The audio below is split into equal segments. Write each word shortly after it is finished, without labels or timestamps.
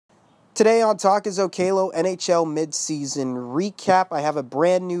Today on Talk is Okalo NHL midseason recap. I have a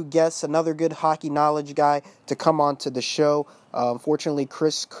brand new guest, another good hockey knowledge guy to come on to the show. Unfortunately,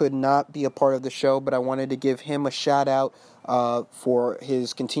 Chris could not be a part of the show, but I wanted to give him a shout out for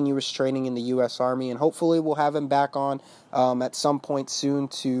his continuous training in the U.S. Army, and hopefully we'll have him back on at some point soon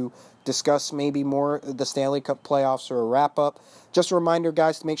to discuss maybe more the Stanley Cup playoffs or a wrap-up. Just a reminder,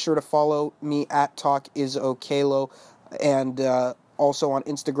 guys, to make sure to follow me at Talk is Okalo and also on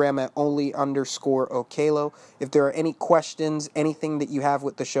Instagram at only_Okalo. If there are any questions, anything that you have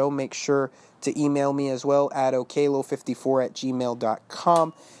with the show, make sure to email me as well at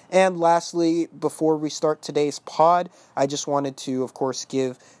okalo54@gmail.com. And lastly, before we start today's pod, I just wanted to, of course,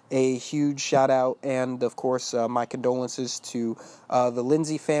 give a huge shout out and, of course, my condolences to the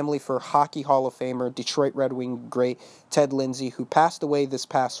Lindsay family for Hockey Hall of Famer, Detroit Red Wing great Ted Lindsay, who passed away this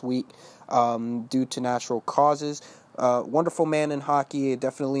past week due to natural causes. Wonderful man in hockey,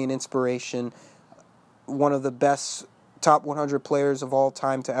 definitely an inspiration. One of the best top 100 players of all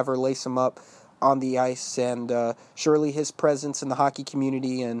time to ever lace him up on the ice, and surely his presence in the hockey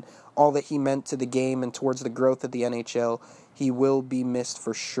community and all that he meant to the game and towards the growth of the NHL, he will be missed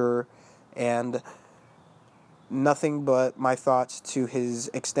for sure. And nothing but my thoughts to his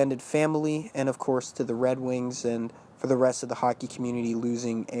extended family and, of course, to the Red Wings and for the rest of the hockey community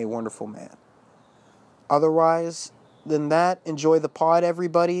losing a wonderful man. Otherwise than that, enjoy the pod,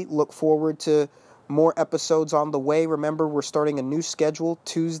 everybody. Look forward to more episodes on the way. Remember, we're starting a new schedule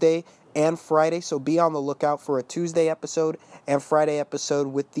Tuesday and Friday, so be on the lookout for a Tuesday episode and Friday episode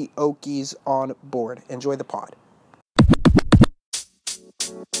with the Okies on board. Enjoy the pod.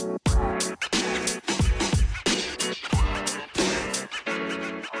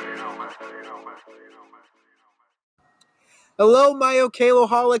 Hello, my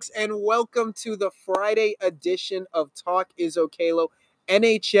Okaloholics, and welcome to the Friday edition of Talk is Okalo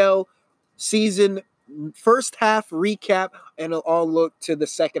NHL season first half recap, and I'll look to the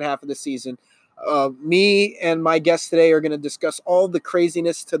second half of the season. Me and my guests today are going to discuss all the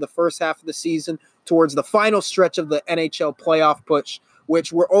craziness to the first half of the season towards the final stretch of the NHL playoff push,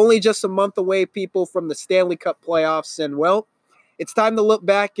 which we're only just a month away, people, from the Stanley Cup playoffs. And, well, it's time to look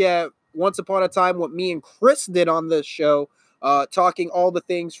back at once upon a time what me and Chris did on this show, talking all the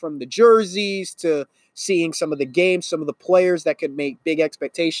things from the jerseys to seeing some of the games, some of the players that could make big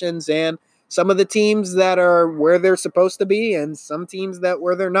expectations, and some of the teams that are where they're supposed to be and some teams that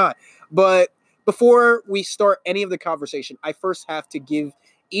where they're not. But before we start any of the conversation, I first have to give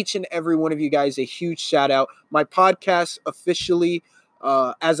each and every one of you guys a huge shout out. My podcast officially,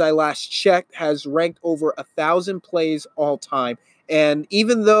 as I last checked, has ranked over 1,000 plays all time. And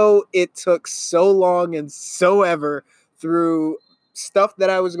even though it took so long and so ever through stuff that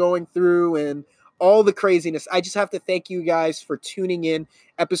I was going through and all the craziness, I just have to thank you guys for tuning in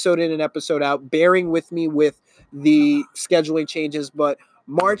and episode out, bearing with me with the scheduling changes. But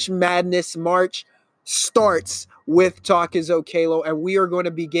March Madness March starts with Talk is Okalo, and we are going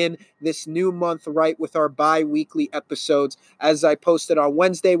to begin this new month right with our bi-weekly episodes, as I posted on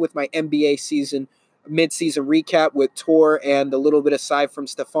Wednesday with my NBA season mid-season recap with Tor and a little bit aside from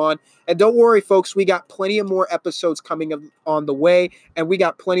Stefan. And don't worry, folks, we got plenty of more episodes coming on the way, and we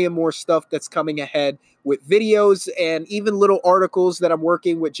got plenty of more stuff that's coming ahead with videos and even little articles that I'm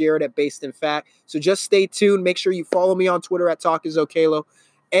working with Jared at Based in Fact. So just stay tuned. Make sure you follow me on Twitter at Talk is Okalo.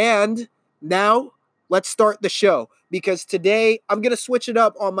 And now let's start the show, because today I'm going to switch it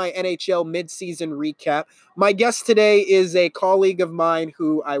up on my NHL mid-season recap. My guest today is a colleague of mine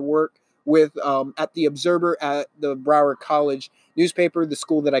who I work with at the Observer at the Broward College newspaper, the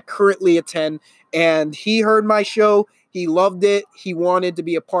school that I currently attend. And he heard my show. He loved it. He wanted to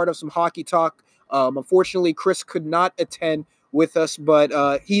be a part of some hockey talk. Unfortunately, Chris could not attend with us, but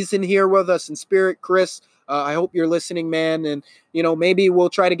he's in here with us in spirit. Chris, I hope you're listening, man. And, you know, maybe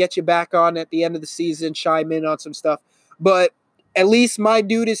we'll try to get you back on at the end of the season, chime in on some stuff. But at least my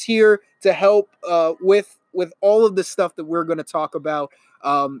dude is here to help with all of the stuff that we're going to talk about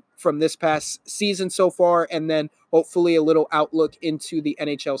from this past season so far, and then hopefully a little outlook into the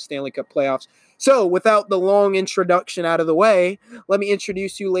NHL Stanley Cup playoffs. So without the long introduction out of the way, let me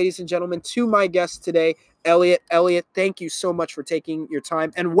introduce you, ladies and gentlemen, to my guest today, Elliot. Elliot, thank you so much for taking your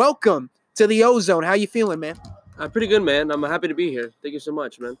time, and welcome to the Ozone. How you feeling, man? I'm pretty good, man. I'm happy to be here. Thank you so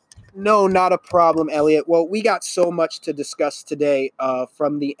much, man. No, not a problem, Elliot. Well, we got so much to discuss today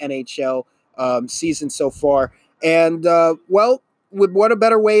from the NHL season so far. And, well, what a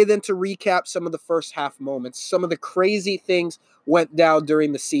better way than to recap some of the first half moments. Some of the crazy things went down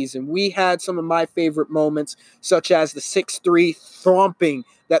during the season. We had some of my favorite moments, such as the 6-3 thumping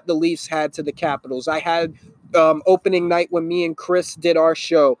that the Leafs had to the Capitals. I had opening night when me and Chris did our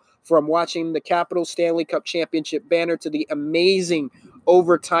show. from watching the Capitals Stanley Cup Championship banner to the amazing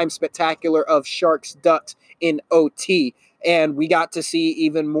overtime spectacular of Sharks Ducks in OT. And we got to see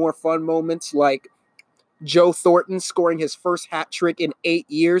even more fun moments like Joe Thornton scoring his first hat trick in 8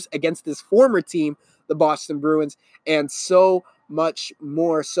 years against his former team, the Boston Bruins, and so much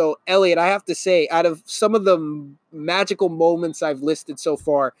more. So, Elliot, I have to say, out of some of the magical moments I've listed so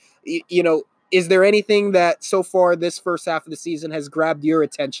far, is there anything that so far this first half of the season has grabbed your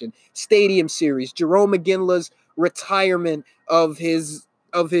attention? Stadium Series, Jarome Iginla's retirement of his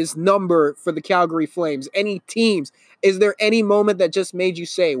number for the Calgary Flames, any teams? Is there any moment that just made you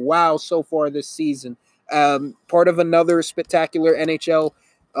say, wow, so far this season? Part of another spectacular NHL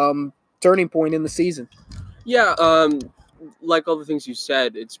turning point in the season. Yeah, like all the things you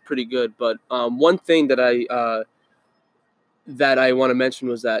said, it's pretty good. But one thing that I want to mention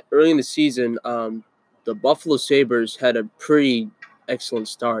was that early in the season, the Buffalo Sabres had a pretty excellent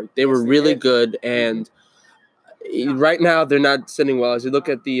start. They were really good, and right now they're not sitting well. As you look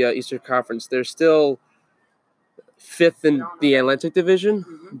at the Eastern Conference, they're still fifth in the Atlantic Division,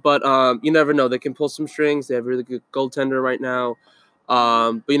 but you never know. They can pull some strings. They have a really good goaltender right now,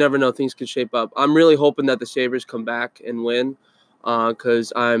 but you never know. Things could shape up. I'm really hoping that the Sabres come back and win,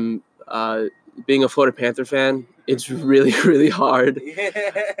 because I'm being a Florida Panther fan. It's really, really hard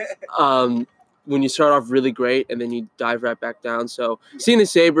when you start off really great and then you dive right back down. So seeing the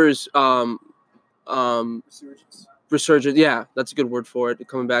Sabres resurgence, yeah, that's a good word for it.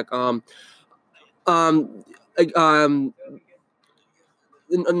 Coming back, and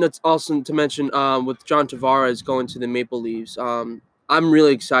that's awesome to mention with John Tavares going to the Maple Leafs. I'm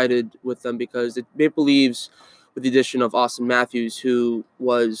really excited with them because the Maple Leafs, with the addition of Austin Matthews, who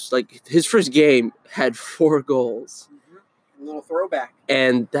was like his first game had 4 goals. A little throwback.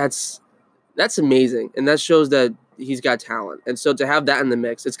 And that's amazing. And that shows that he's got talent. And so to have that in the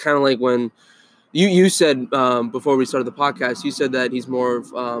mix, it's kind of like when you said before we started the podcast, you said that he's more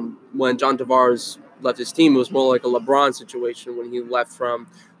of when John Tavares left his team, it was more like a LeBron situation when he left to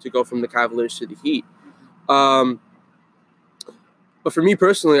go from the Cavaliers to the Heat. But for me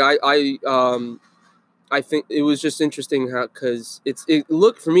personally, I think it was just interesting because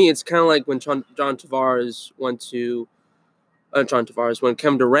for me, it's kind of like when John Tavares when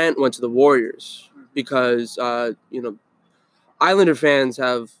Kevin Durant went to the Warriors, because Islander fans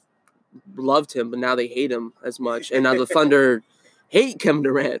have loved him, but now they hate him as much, and now the Thunder hate Kevin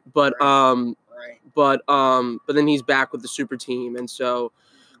Durant. But but then he's back with the super team, and so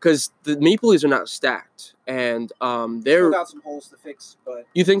because the Maple Leafs are not stacked, and they're still got some holes to fix. But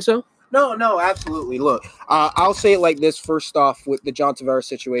you think so? No, absolutely. Look, I'll say it like this first off with the John Tavares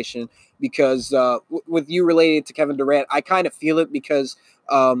situation, because with you related to Kevin Durant, I kind of feel it because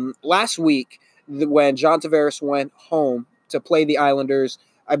last week when John Tavares went home to play the Islanders,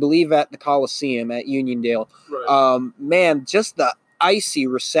 I believe at the Coliseum at Uniondale, Right. Man, just the icy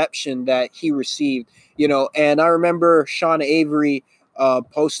reception that he received, and I remember Sean Avery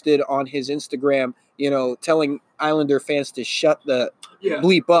posted on his Instagram, telling Islander fans to shut the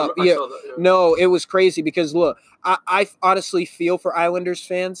bleep up. I saw that, yeah. No, it was crazy because look, I honestly feel for Islanders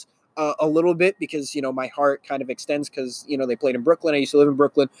fans a little bit because, my heart kind of extends because, they played in Brooklyn. I used to live in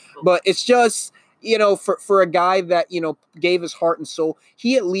Brooklyn, but it's just, for a guy that, gave his heart and soul,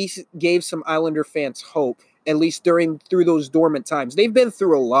 he at least gave some Islander fans hope, at least through those dormant times. They've been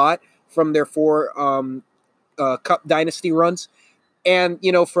through a lot from their 4 Cup dynasty runs. And,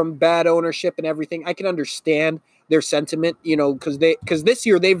 from bad ownership and everything, I can understand their sentiment, because this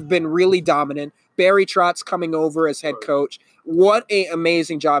year they've been really dominant. Barry Trotz coming over as head coach. What an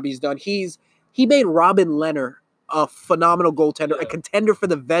amazing job he's done. He made Robin Lehner a phenomenal goaltender, a contender for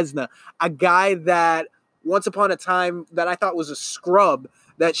the Vezina, a guy that once upon a time that I thought was a scrub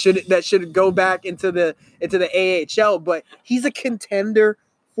that should go back into the AHL, but he's a contender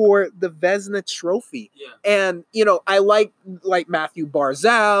for the Vezina Trophy. Yeah. And, I like Matthew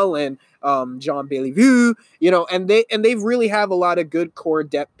Barzal and John Bailey-Vieux, and they really have a lot of good core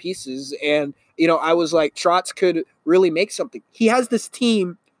depth pieces. And, I was like, Trotz could really make something. He has this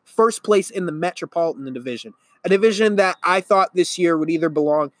team first place in the Metropolitan Division, a division that I thought this year would either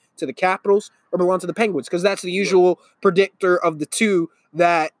belong to the Capitals or belong to the Penguins, because that's the usual predictor of the two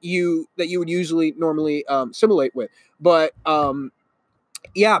that you would usually normally simulate with. But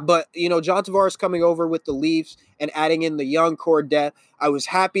yeah, but John Tavares coming over with the Leafs and adding in the young core depth. I was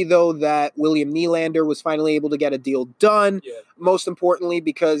happy though that William Nylander was finally able to get a deal done. Yeah. Most importantly,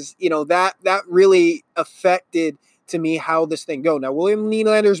 because that really affected to me how this thing go. Now, William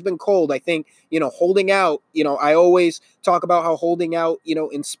Nylander's been cold. I think, holding out, I always talk about how holding out,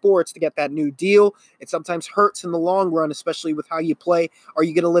 in sports to get that new deal, it sometimes hurts in the long run, especially with how you play. Are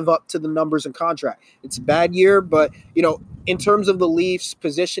you going to live up to the numbers and contract? It's a bad year, but, in terms of the Leafs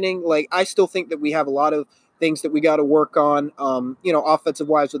positioning, like, I still think that we have a lot of things that we got to work on, offensive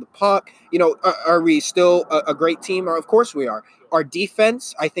wise with the puck. Are we still a great team? Or of course we are. Our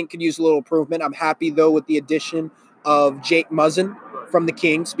defense, I think, could use a little improvement. I'm happy, though, with the addition of Jake Muzzin from the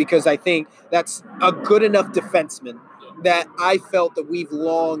Kings, because I think that's a good enough defenseman that I felt that we've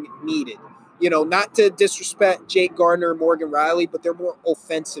long needed. Not to disrespect Jake Gardiner and Morgan Riley, but they're more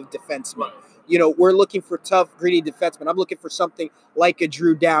offensive defensemen. We're looking for tough, gritty defensemen. I'm looking for something like a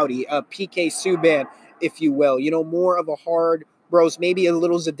Drew Doughty, a PK Subban, if you will. More of a hard bros, maybe a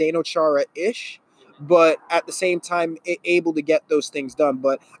little Zdeno Chara-ish, but at the same time able to get those things done.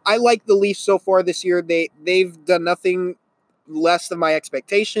 But I like the Leafs so far this year. They've done nothing less than my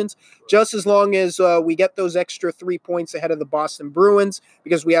expectations, just as long as we get those extra 3 points ahead of the Boston Bruins,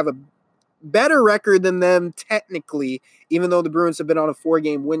 because we have a better record than them technically, even though the Bruins have been on a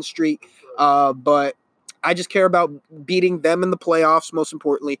 4-game win streak. But I just care about beating them in the playoffs, most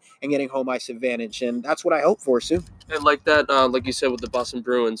importantly, and getting home ice advantage, and that's what I hope for soon. And like that, like you said with the Boston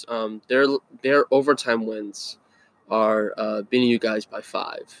Bruins, their overtime wins are beating you guys by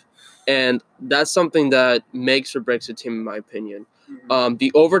 5, and that's something that makes or breaks a team, in my opinion.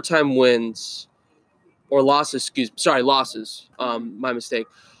 The overtime wins or losses, losses. My mistake.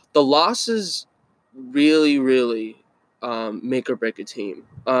 The losses really, really make or break a team,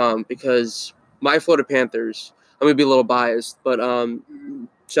 because my Florida Panthers, I'm going to be a little biased, but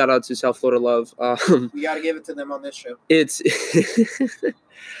shout out to South Florida Love. We got to give it to them on this show. It's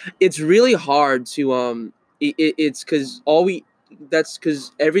it's really hard to it's because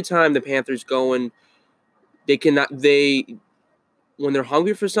every time the Panthers go in, when they're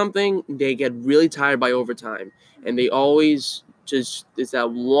hungry for something, they get really tired by overtime, and they always just, it's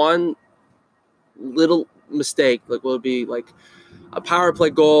that one little mistake, like will it be like a power play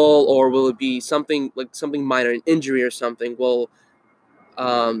goal, or will it be something minor, an injury or something, will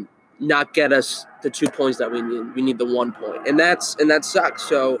not get us the 2 points that we need. We need the 1 point, and that sucks.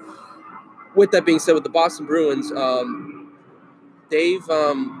 So with that being said, with the Boston Bruins, they've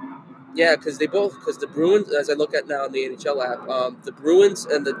because the Bruins, as I look at now in the NHL app, the Bruins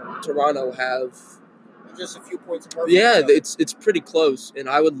and the Toronto have just a few points apart. Yeah, it's pretty close, and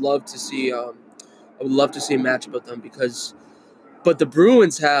I would love to see a matchup with them, but the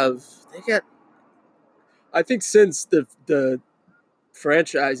Bruins I think since the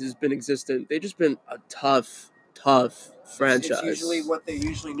franchise has been existent, they've just been a tough franchise. It's usually what they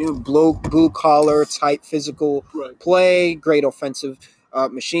usually do: blue collar type physical play, great offensive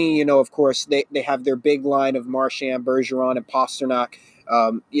machine. Of course, they have their big line of Marchand, Bergeron, and Pasternak.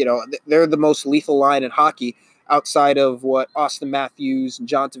 They're the most lethal line in hockey outside of what Austin Matthews and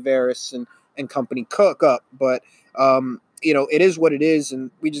John Tavares and company cook up. But, it is what it is, and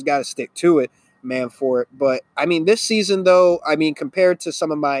we just got to stick to it, man, for it. But, this season, though, compared to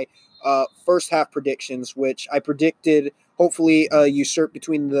some of my first half predictions, which I predicted hopefully usurp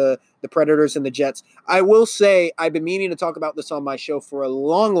between the Predators and the Jets, I will say I've been meaning to talk about this on my show for a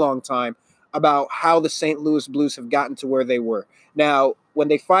long, long time, about how the St. Louis Blues have gotten to where they were. Now, when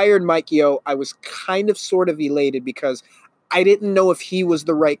they fired Mike Yeo, I was kind of sort of elated, because I didn't know if he was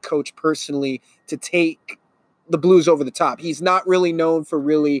the right coach personally to take the Blues over the top. He's not really known for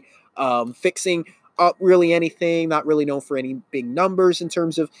really fixing up really anything, not really known for any big numbers in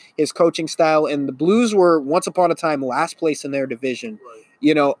terms of his coaching style. And the Blues were once upon a time last place in their division.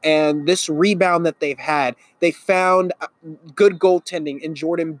 And this rebound that they've had, they found good goaltending in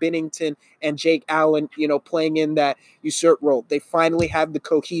Jordan Binnington and Jake Allen, playing in that usurp role. They finally have the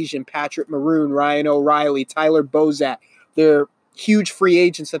cohesion: Patrick Maroon, Ryan O'Reilly, Tyler Bozak. They're huge free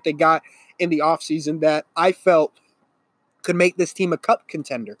agents that they got in the offseason that I felt could make this team a cup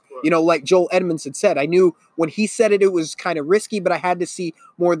contender. Like Joel Edmonds had said, I knew when he said it was kind of risky, but I had to see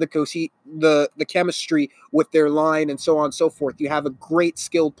more of the chemistry with their line and so on and so forth. You have a great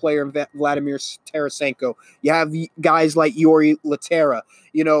skilled player in Vladimir Tarasenko. You have guys like Yuri Laterra,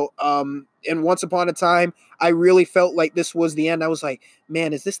 and once upon a time, I really felt like this was the end. I was like,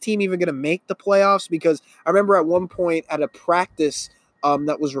 man, is this team even going to make the playoffs? Because I remember at one point at a practice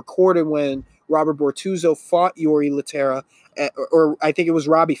that was recorded when Robert Bortuzzo fought Yuri Laterra, or I think it was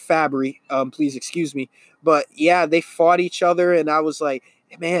Robbie Fabry, please excuse me. But yeah, they fought each other, and I was like,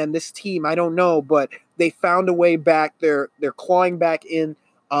 man, this team, I don't know, but they found a way back. They're clawing back in,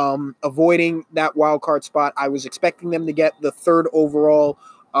 avoiding that wild card spot. I was expecting them to get the 3rd overall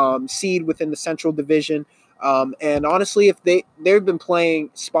seed within the Central Division. And honestly, if they've been playing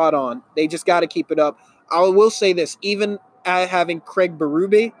spot on, they just got to keep it up. I will say this, even at having Craig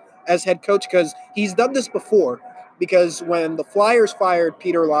Berube as head coach, because he's done this before. Because when the Flyers fired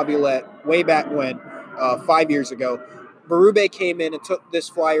Peter Laviolette way back when, 5 years ago, Berube came in and took this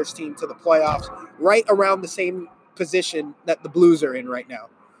Flyers team to the playoffs right around the same position that the Blues are in right now.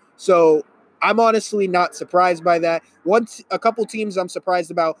 So I'm honestly not surprised by that. A couple teams I'm surprised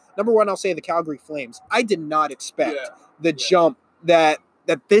about. Number one, I'll say the Calgary Flames. I did not expect the jump that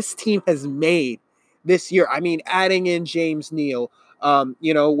this team has made this year. I mean, adding in James Neal,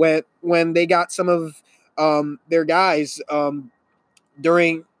 when they got some of their guys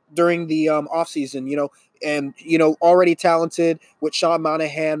during the offseason, and already talented with Sean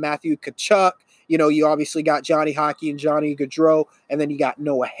Monahan, Matthew Tkachuk. You obviously got Johnny Hockey and Johnny Gaudreau, and then you got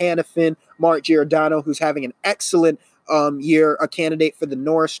Noah Hannafin, Mark Giordano, who's having an excellent year, a candidate for the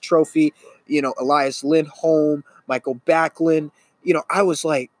Norris Trophy. Elias Lindholm, Michael Backlund. I was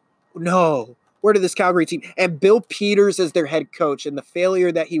like, no, where did this Calgary team? And Bill Peters as their head coach, and the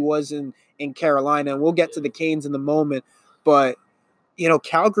failure that he was in Carolina. And we'll get to the Canes in the moment, but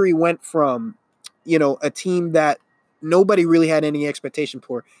Calgary went from a team that nobody really had any expectation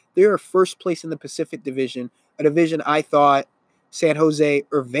for. They are first place in the Pacific Division, a division I thought San Jose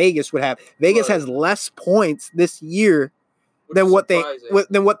or Vegas would have. Vegas has less points this year than what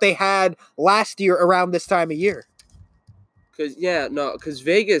they had last year around this time of year. Because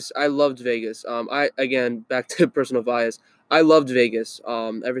Vegas, I loved Vegas. Back to personal bias, I loved Vegas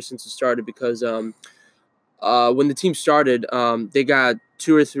ever since it started because when the team started, they got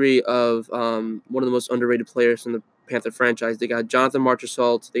two or three of one of the most underrated players in the Panther franchise. They got Jonathan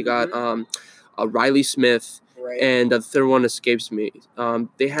Marchessault. They got Riley Smith, right. And the third one escapes me.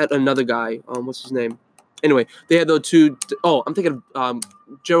 They had another guy. What's his name? Anyway, they had those two. Oh, I'm thinking of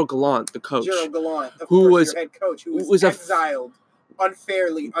Gerald Gallant, the coach. Gerald Gallant, who was your head coach, who was exiled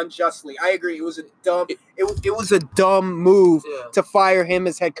unfairly, unjustly. I agree. It was a dumb. It was a dumb move to fire him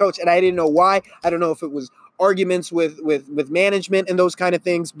as head coach, and I didn't know why. I don't know if it was arguments with management and those kind of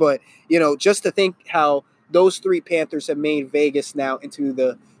things, but just to think how those three Panthers have made Vegas now into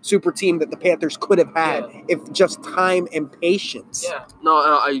the super team that the Panthers could have had if just time and patience. Yeah, no,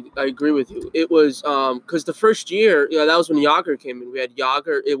 I agree with you. It was because the first year, that was when Jágr came in. We had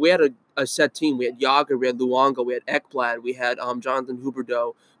Jágr. We had a set team. We had Jágr, we had Luongo, we had Ekblad, we had Jonathan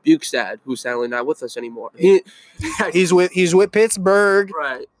Huberdeau, Bukestad, who's sadly not with us anymore. He's with Pittsburgh.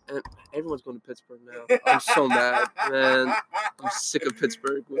 Right. And everyone's going to Pittsburgh now. I'm so mad, man. I'm sick of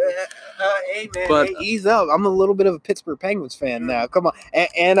Pittsburgh. Hey, man, ease up. I'm a little bit of a Pittsburgh Penguins fan now. Come on.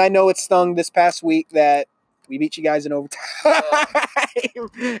 And I know it stung this past week that we beat you guys in overtime.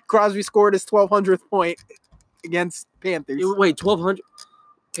 Crosby scored his 1,200th point against Panthers. Wait, 1,200?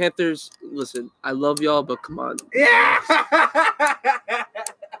 Panthers, listen, I love y'all, but come on. Yeah.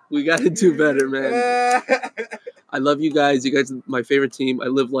 We got to do better, man. I love you guys. You guys are my favorite team. I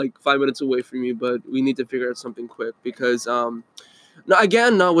live like 5 minutes away from you, but we need to figure out something quick because, with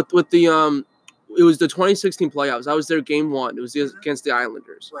the it was the 2016 playoffs. I was there game one. It was against the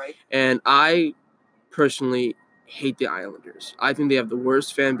Islanders. Right. And I personally hate the Islanders. I think they have the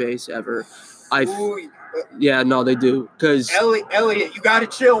worst fan base ever. Yeah, no, they do. Because Elliot, you gotta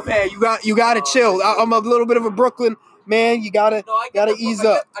chill, man. You gotta chill. I'm a little bit of a Brooklyn man. You gotta ease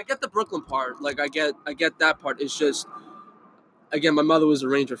up. I get the Brooklyn part. Like I get that part. It's just, again, my mother was a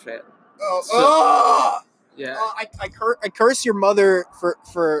Ranger fan. Yeah. I curse your mother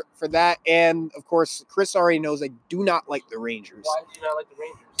for that, and of course, Chris already knows I do not like the Rangers. Why do you not like the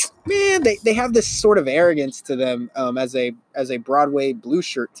Rangers? Man, they have this sort of arrogance to them as a Broadway blue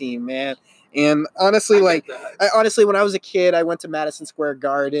shirt team, man. And honestly, when I was a kid, I went to Madison Square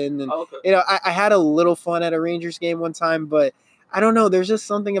Garden, and I had a little fun at a Rangers game one time, but I don't know. There's just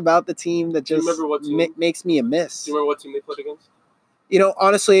something about the team that just makes me a miss. Do you remember what team they played against?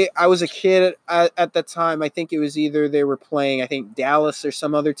 Honestly, I was a kid at that time. I think it was either they were playing, I think, Dallas or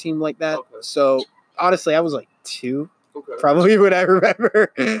some other team like that. Okay. So, honestly, I was like 2. Okay. Probably what I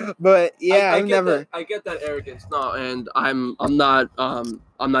remember. But, yeah, I get that arrogance. No, and I'm not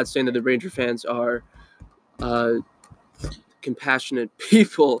saying that the Ranger fans are compassionate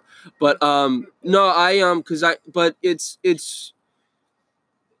people. But, but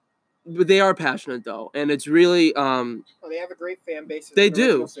they are passionate though, and it's really they have a great fan base. They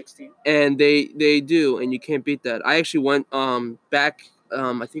do, 16. And they do, and you can't beat that. I actually went back.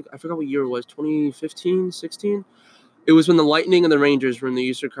 I forgot what year it was. 2015, 16. It was when the Lightning and the Rangers were in the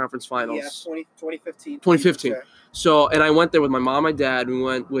Eastern Conference Finals. Yeah, 2015. 2015. So, and I went there with my mom, my dad. We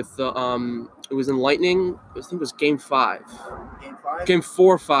went with the it was in Lightning. I think it was Game 5. Game 5? Game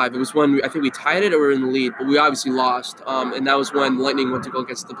 4 or 5. It was when I think we tied it or we were in the lead, but we obviously lost. And that was when Lightning went to go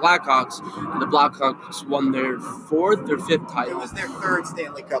against the Blackhawks, and the Blackhawks won their 4th or 5th title. It was their 3rd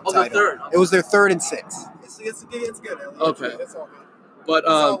Stanley Cup Oh, title. their 3rd. It was their 3rd and 6th. It's good. Okay. That's all good. But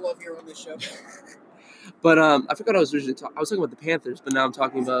That's all I love here on this show. but I forgot I was originally talking. I was talking about the Panthers, but now I'm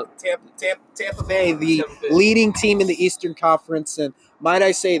talking about Tampa Bay, the Tampa Bay. leading team in the Eastern Conference, and might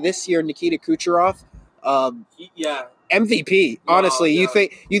I say this year Nikita Kucherov, yeah. MVP. Honestly, yeah.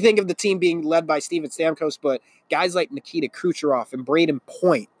 you think of the team being led by Steven Stamkos, but guys like Nikita Kucherov and Braden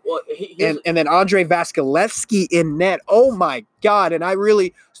Point, Well, and then Andrei Vasilevsky in net. Oh my God! And I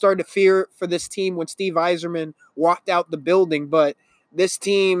really started to fear for this team when Steve Yzerman walked out the building, but this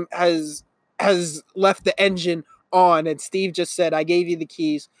team has left the engine on, and Steve just said, "I gave you the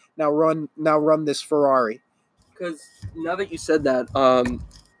keys. Now run this Ferrari." Because now that you said that,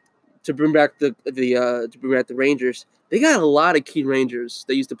 to bring back the Rangers, they got a lot of key Rangers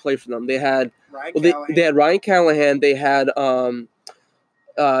that used to play for them. They had they had Ryan Callahan. They had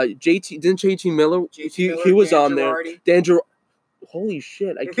JT Miller. He was on there. Holy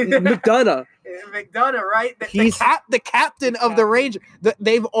shit! McDonough. McDonough, right? He's the captain of the Rangers.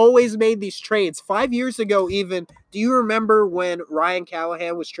 They've always made these trades. 5 years ago, even. Do you remember when Ryan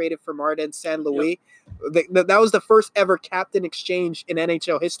Callahan was traded for Martin St. Louis? Yep. That was the first ever captain exchange in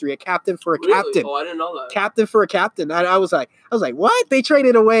NHL history. A captain for a captain. Oh, I didn't know that. Captain for a captain. I was like, what? They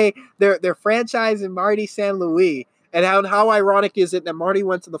traded away their franchise in Marty St. Louis. And how ironic is it that Marty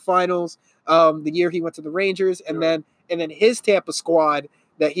went to the finals the year he went to the Rangers, and then his Tampa squad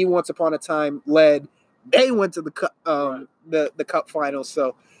that he once upon a time led, they went to the cup the cup finals.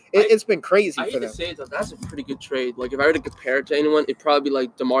 So it's been crazy for them. I hate to say it, though, that's a pretty good trade. Like, if I were to compare it to anyone, it'd probably be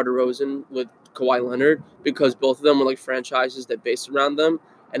like DeMar DeRozan with Kawhi Leonard, because both of them were like franchises that based around them,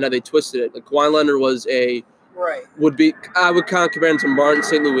 and now they twisted it. Like, Kawhi Leonard was I would kind of compare him to Martin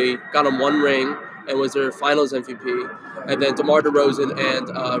St. Louis, got him 1 ring, and was their finals MVP. And then DeMar DeRozan and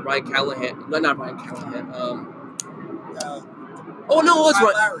Ryan Callahan. Not Ryan Callahan. It was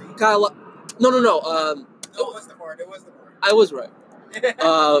right. Kyle. No. It was the board. I was right.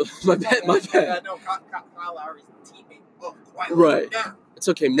 My bad. No, Kyle Lowry's teammate. Oh, right. Yeah. It's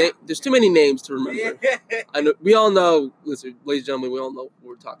okay. There's too many names to remember. I know. We all know. Listen, ladies and gentlemen, we all know what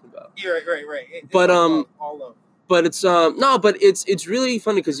we're talking about. You're right. But all of. But it's but it's really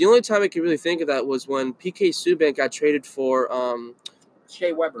funny because the only time I could really think of that was when PK Subban got traded for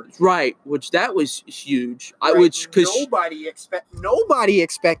Shea Weber. Right, which that was huge. Right. Nobody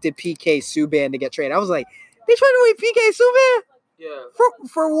expected PK Subban to get traded. I was like, they traded away PK Subban? Yeah.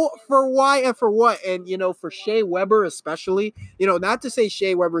 For why and for what? And for Shea Weber especially, not to say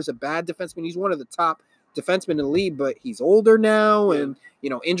Shea Weber is a bad defenseman. He's one of the top defenseman in the league, but he's older now, and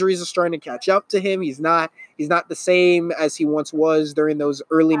injuries are starting to catch up to him. He's not the same as he once was during those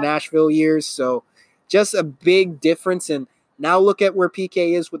early Nashville years. So just a big difference. And now look at where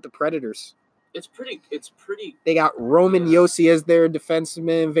PK is with the Predators. It's pretty. They got Roman Josi as their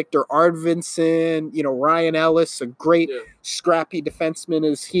defenseman, Victor Arvidsson, Ryan Ellis, a great scrappy defenseman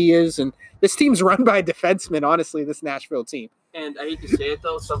as he is. And this team's run by defensemen, honestly, this Nashville team. And I hate to say it,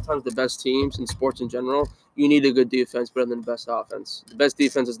 though, sometimes the best teams in sports in general, you need a good defense better than the best offense. The best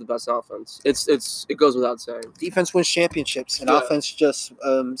defense is the best offense. It goes without saying. Defense wins championships, and offense just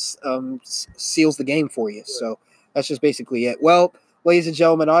seals the game for you. Yeah. So that's just basically it. Well, ladies and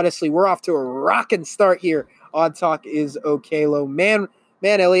gentlemen, honestly, we're off to a rocking start here on Talk is Okalo. Man,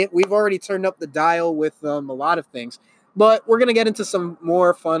 Elliot, we've already turned up the dial with a lot of things, but we're going to get into some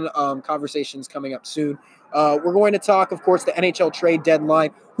more fun conversations coming up soon. We're going to talk, of course, the NHL trade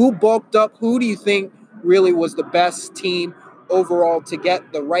deadline. Who bulked up? Who do you think really was the best team overall to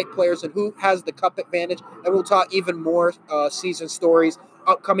get the right players, and who has the cup advantage? And we'll talk even more season stories,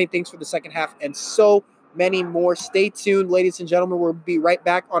 upcoming things for the second half, and so many more. Stay tuned, ladies and gentlemen. We'll be right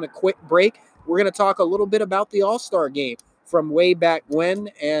back on a quick break. We're going to talk a little bit about the All-Star game from way back when.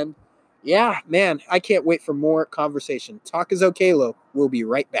 And yeah, man, I can't wait for more conversation. Talk is Okalo. We'll be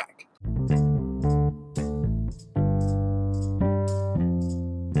right back.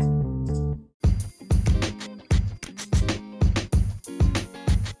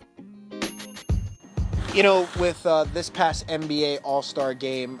 With this past NBA All-Star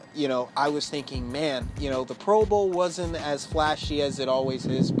game, I was thinking, man, the Pro Bowl wasn't as flashy as it always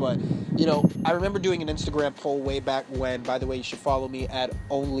is, but, I remember doing an Instagram poll way back when. By the way, you should follow me at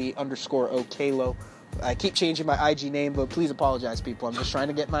only_Okalo. I keep changing my IG name, but please apologize, people. I'm just trying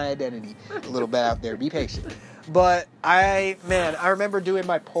to get my identity a little bit out there. Be patient. But I remember doing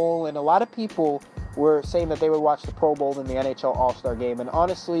my poll, and a lot of people were saying that they would watch the Pro Bowl and the NHL All-Star Game. And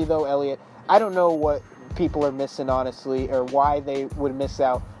honestly, though, Elliot, I don't know what people are missing, honestly, or why they would miss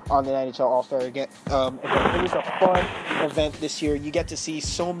out on the NHL All-Star event. It was a fun event this year. You get to see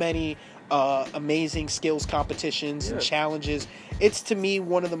so many amazing skills competitions and challenges. It's, to me,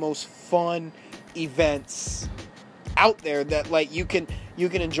 one of the most fun events out there that like you can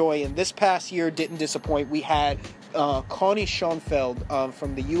enjoy. And this past year didn't disappoint. We had Connie Schoenfeld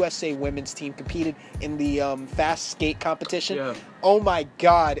from the USA women's team competed in the fast skate competition. Yeah. Oh my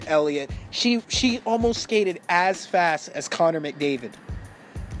God, Elliot. She almost skated as fast as Connor McDavid.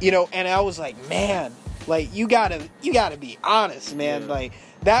 And I was like, man, like you gotta be honest, man. Yeah. Like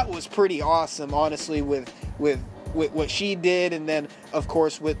that was pretty awesome, honestly, with what she did, and then of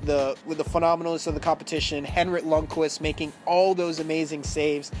course with the phenomenalness of the competition, Henrik Lundqvist making all those amazing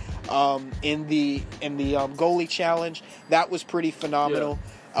saves in the goalie challenge. That was pretty phenomenal.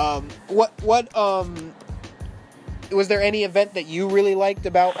 Yeah. Was there any event that you really liked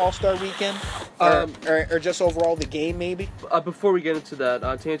about All-Star Weekend? Or just overall the game, maybe? Before we get into that,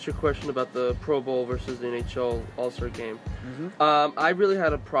 to answer your question about the Pro Bowl versus the NHL All-Star Game, I really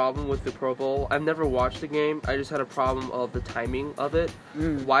had a problem with the Pro Bowl. I've never watched the game. I just had a problem of the timing of it.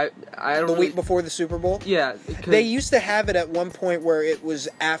 Why? I don't. The week before the Super Bowl? Yeah. They used to have it at one point where it was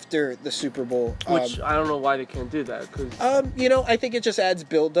after the Super Bowl. Which I don't know why they can't do that. Cause I think it just adds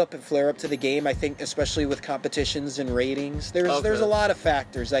build-up and flare-up to the game. I think especially with competitions and ratings. There's a lot of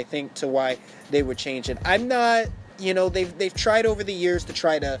factors, I think, to why they would change it. I'm not, they've tried over the years to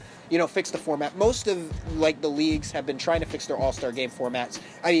try to, fix the format. Most of, the leagues have been trying to fix their All-Star Game formats.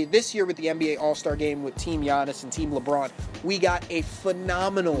 I mean, this year with the NBA All-Star Game with Team Giannis and Team LeBron, we got a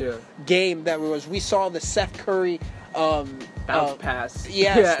phenomenal game we saw the Seth Curry bounce pass.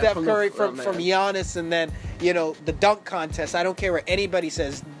 Yeah, Steph Curry from Giannis, and then, the dunk contest. I don't care what anybody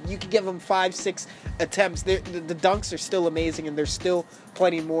says. You can give them 5-6 attempts. The dunks are still amazing, and there's still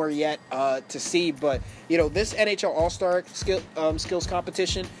plenty more yet to see. But, this NHL All-Star skills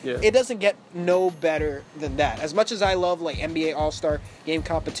competition, it doesn't get no better than that. As much as I love, NBA All-Star Game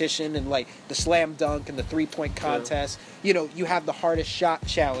competition and, the slam dunk and the three-point contest, you have the hardest shot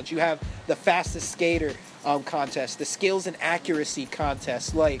challenge. You have the fastest skater contest, the skills and accuracy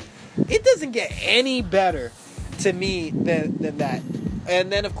contest. It doesn't get any better to me than that.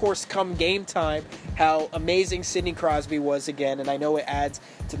 And then, of course, come game time, how amazing Sidney Crosby was again. And I know it adds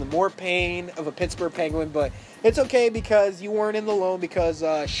to the more pain of a Pittsburgh Penguin, but it's okay because you weren't in the loan, because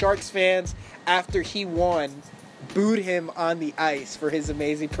Sharks fans, after he won, booed him on the ice for his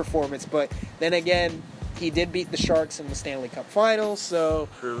amazing performance. But then again, he did beat the Sharks in the Stanley Cup Finals, so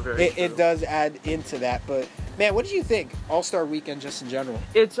it does add into that. But, man, what did you think? All-Star Weekend just in general.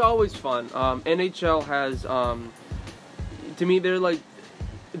 It's always fun. NHL has, to me, they're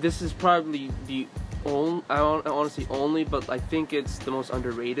this is probably the only, I want to say only, but I think it's the most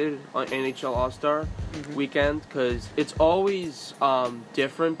underrated on NHL All-Star Weekend, because it's always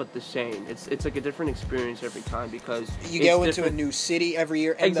different but the same. It's like a different experience every time, because you go into a new city every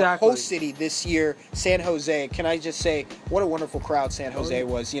year, and the host city this year, San Jose. Can I just say what a wonderful crowd San Jose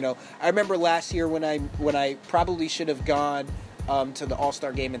was? I remember last year when I probably should have gone to the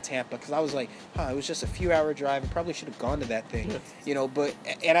All-Star Game in Tampa, because I was like, it was just a few-hour drive. I probably should have gone to that thing,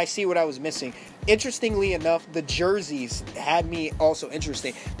 and I see what I was missing. Interestingly enough, the jerseys had me also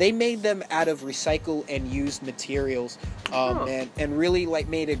interested. They made them out of recycled and used materials, and really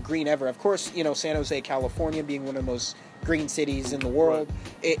made it green ever. Of course, San Jose, California, being one of the most green cities in the world,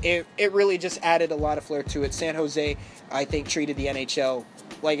 it really just added a lot of flair to it. San Jose, I think, treated the NHL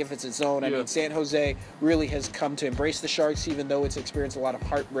like if it's its own. I mean, San Jose really has come to embrace the Sharks, even though it's experienced a lot of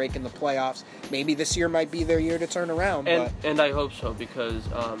heartbreak in the playoffs. Maybe this year might be their year to turn around. And I hope so, because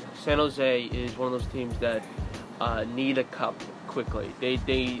San Jose is one of those teams that need a cup quickly.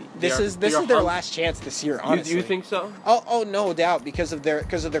 This is their last chance this year, honestly. You think so? Oh, no doubt, because of their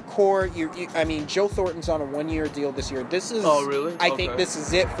core. I mean, Joe Thornton's on a 1-year deal this year. This is. Oh, really? I think this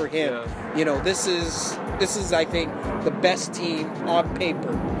is it for him. Yeah. This is I think the best team on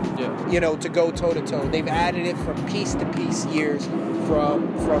paper. Yeah. To go toe to toe. They've added it from piece to piece years.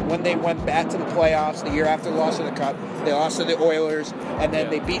 From when they went back to the playoffs the year after the loss of the Cup. They lost to the Oilers, and then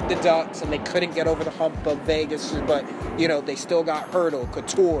they beat the Ducks, and they couldn't get over the hump of Vegas, but, they still got Hurdle,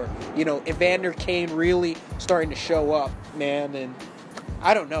 Couture, Evander Kane really starting to show up, man, and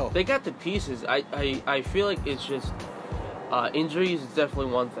I don't know. They got the pieces. I feel like it's just injuries is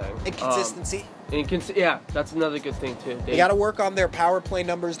definitely one thing. Inconsistency. That's another good thing too. They got to work on their power play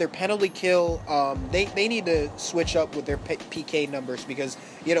numbers, their penalty kill. They need to switch up with their PK numbers, because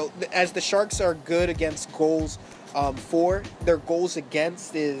as the Sharks are good against goals for, their goals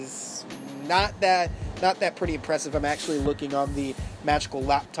against is not that pretty impressive. I'm actually looking on the magical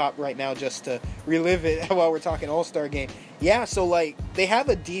laptop right now just to relive it while we're talking All-Star game. Yeah, so like they have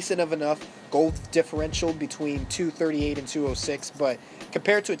a decent of enough goal differential between 238 and 206, but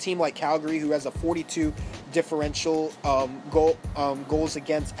compared to a team like Calgary who has a 42 differential goals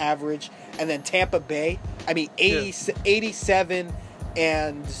against average, and then Tampa Bay, I mean 87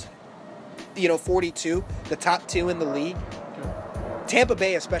 and 42, the top two in the league. Tampa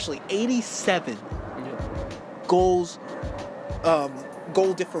Bay especially 87 goals,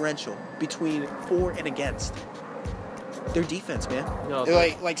 goal differential between for and against. Their defense, man. No,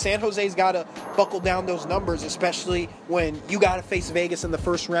 like San Jose's got to buckle down those numbers, especially when you got to face Vegas in the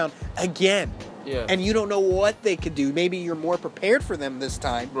first round again. Yeah. And you don't know what they could do. Maybe you're more prepared for them this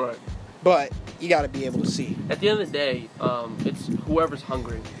time. Right. But you got to be able to see. At the end of the day, it's whoever's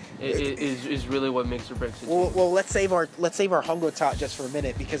hungry is really what makes or breaks it. Well, let's save our hunger talk just for a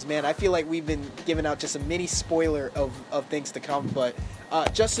minute, because man, I feel like we've been giving out just a mini spoiler of things to come. But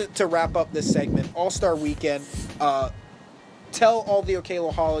just to wrap up this segment, All-Star Weekend. Tell all the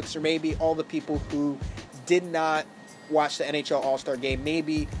Okeloholics, or maybe all the people who did not watch the NHL All-Star Game,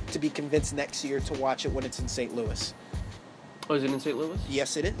 maybe to be convinced next year to watch it when it's in St. Louis. Oh, is it in St. Louis?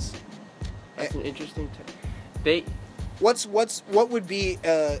 Yes, it is. That's an interesting What would be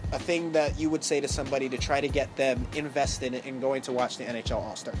a thing that you would say to somebody to try to get them invested in going to watch the NHL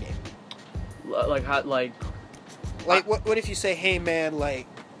All-Star Game? What if you say, hey man,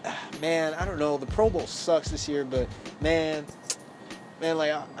 man, I don't know, the Pro Bowl sucks this year, but man,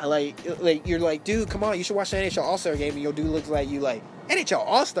 you're like, dude, come on, you should watch the NHL All-Star Game, and your dude looks like you like NHL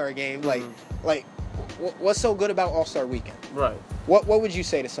All-Star Game, what's so good about All-Star Weekend? Right. What would you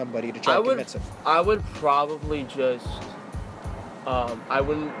say to somebody to try to convince them? I would probably just, I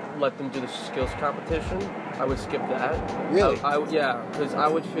wouldn't let them do the skills competition. I would skip that. Really? Yeah, because I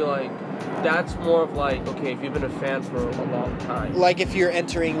would feel like that's more of like, okay, if you've been a fan for a long time. Like if you're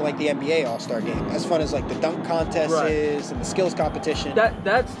entering like the NBA All-Star Game, as fun as like the dunk contest is and the skills competition.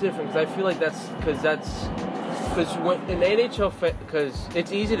 That's different, because I feel like because when in the NHL, because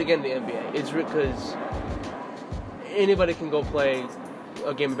it's easy to get in the NBA. It's because anybody can go play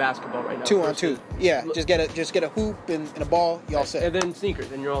a game of basketball right now. 2-on-2. Yeah, just get a hoop and a ball, you all set. And then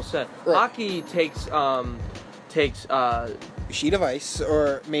sneakers, and you're all set. Right. Hockey takes a sheet of ice,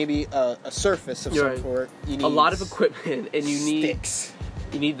 or maybe a surface of some sort. You need a lot of equipment, and you need sticks.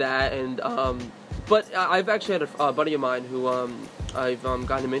 You need that, and but I've actually had a buddy of mine who I've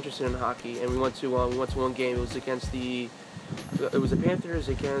gotten him interested in hockey, and we went to one game. It was against the Panthers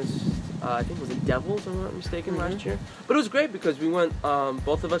against I think it was the Devils, if I'm not mistaken, last year. But it was great because we went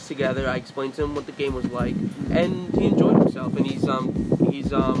both of us together. I explained to him what the game was like, and he enjoyed himself. And he's not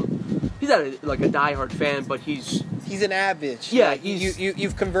like a diehard fan, but he's an avid. Yeah, like,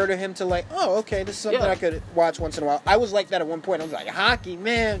 you've converted him to like, oh, okay, this is something I could watch once in a while. I was like that at one point. I was like, hockey,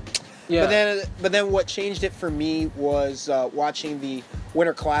 man. Yeah. But then what changed it for me was watching the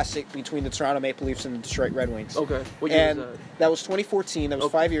Winter Classic between the Toronto Maple Leafs and the Detroit Red Wings. Okay. What year was that? That was 2014. That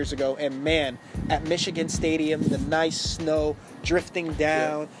was 5 years ago. And man, at Michigan Stadium, the nice snow drifting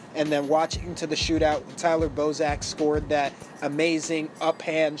down, and then watching to the shootout, Tyler Bozak scored that amazing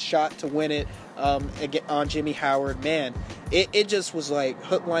uphand shot to win it on Jimmy Howard. Man, it just was like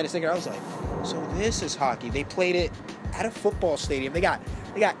hook, line, and sinker. I was like, so this is hockey. They played it at a football stadium. They got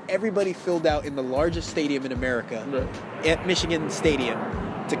everybody filled out in the largest stadium in America, at Michigan Stadium,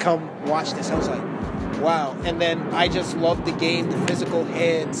 to come watch this. I was like, wow. And then I just loved the game, the physical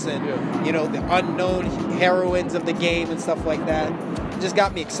hits, and the unknown heroines of the game and stuff like that. It just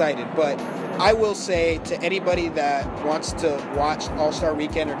got me excited. But I will say to anybody that wants to watch All-Star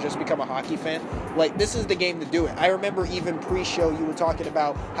Weekend or just become a hockey fan, like, this is the game to do it. I remember even pre-show you were talking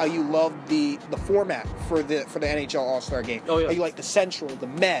about how you loved the format for the NHL All-Star Game. Oh, yeah. How you like the Central, the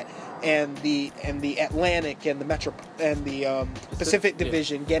Met, and the Atlantic and the Metro and the Pacific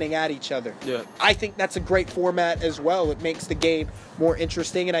Division getting at each other. Yeah. I think that's a great format as well. It makes the game more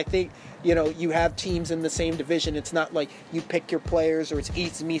interesting, and I think you have teams in the same division. It's not like you pick your players or it's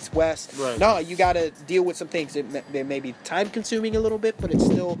East meets West. Right. No, you got to deal with some things. They may be time-consuming a little bit, but it's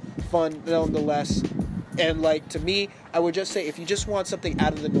still fun nonetheless. And, to me, I would just say if you just want something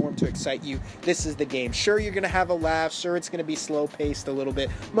out of the norm to excite you, this is the game. Sure, you're going to have a laugh. Sure, it's going to be slow-paced a little bit.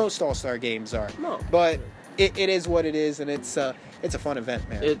 Most All-Star games are. No. But it is what it is, and it's a fun event,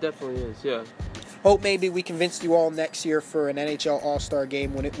 man. It definitely is, yeah. Hope maybe we convinced you all next year for an NHL All-Star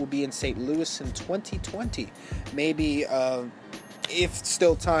game when it will be in St. Louis in 2020. Maybe, if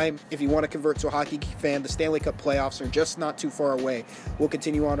still time, if you want to convert to a hockey fan, the Stanley Cup playoffs are just not too far away. We'll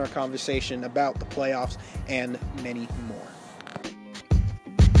continue on our conversation about the playoffs and many more.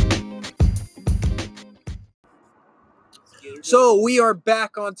 So we are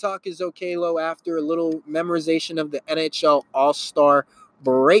back on Talk is Okalo after a little memorization of the NHL All-Star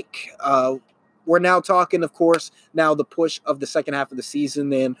break. We're now talking, of course, now the push of the second half of the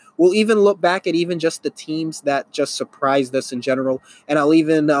season, and we'll even look back at even just the teams that just surprised us in general. And I'll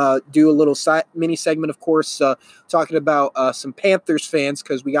even do a little mini segment, of course, talking about some Panthers fans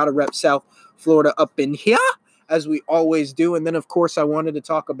because we got to rep South Florida up in here, as we always do. And then, of course, I wanted to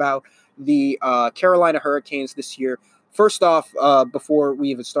talk about the Carolina Hurricanes this year. First off, before we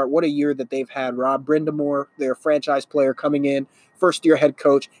even start, what a year that they've had. Rob Brind'Amour, their franchise player, coming in, first-year head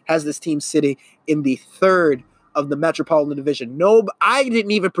coach, has this team sitting in the third of the Metropolitan Division. No, I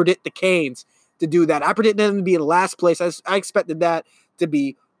didn't even predict the Canes to do that. I predicted them to be in last place. I expected that to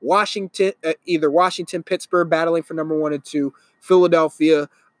be Washington, either Washington, Pittsburgh battling for number 1 and 2, Philadelphia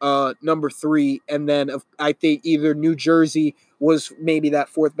number 3, and then I think either New Jersey was maybe that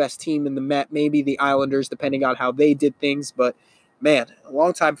fourth best team in the Met, maybe the Islanders, depending on how they did things. But man, a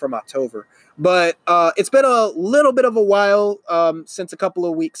long time from October. But it's been a little bit of a while since a couple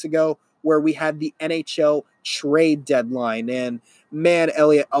of weeks ago where we had the NHL trade deadline. And man,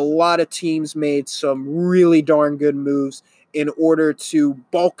 Elliot, a lot of teams made some really darn good moves in order to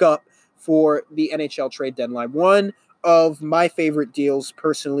bulk up for the NHL trade deadline. One of my favorite deals,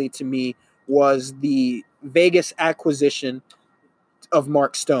 personally, to me, was the Vegas acquisition of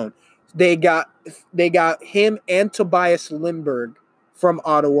Mark Stone. They got him and Tobias Lindberg from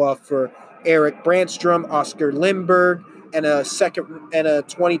Ottawa for Eric Brandstrom, Oscar Lindberg, and a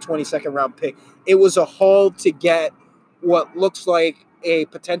 2020 second round pick. It was a haul to get what looks like a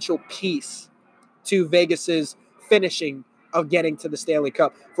potential piece to Vegas's finishing of getting to the Stanley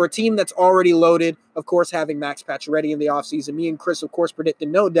Cup. For a team that's already loaded, of course, having Max Pacioretty in the offseason, me and Chris, of course, predicted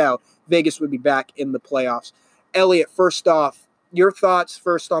no doubt Vegas would be back in the playoffs. Elliot, first off, your thoughts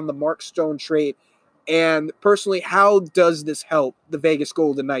first on the Mark Stone trade, and personally, how does this help the Vegas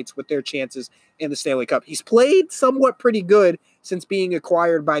Golden Knights with their chances in the Stanley Cup? He's played somewhat pretty good since being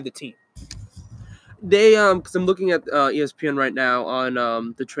acquired by the team. They because I'm looking at ESPN right now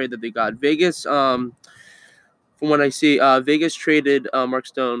on the trade that they got. Vegas, from what I see, Vegas traded Mark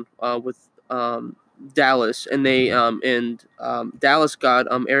Stone with Dallas, and Dallas got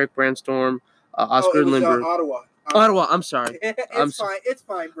Eric Brandstorm, Oscar Lindberg. Ottawa. I'm sorry. It's fine. It's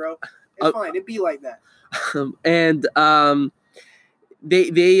fine, bro. It's fine. It'd be like that. And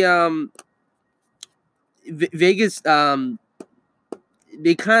Vegas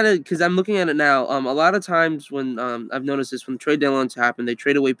they kind of, because I'm looking at it now, a lot of times when I've noticed this, when trade deadlines happen, they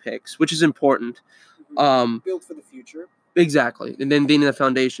trade away picks, which is important. Build for the future. Exactly, and then they need a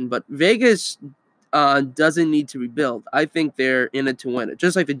foundation. But Vegas doesn't need to rebuild. I think they're in it to win it,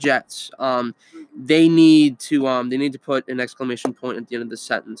 just like the Jets. They need to put an exclamation point at the end of the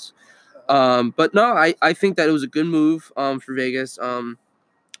sentence. But no, I think that it was a good move for Vegas.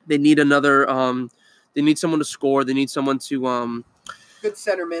 They need another. They need someone to score. They need someone to. Good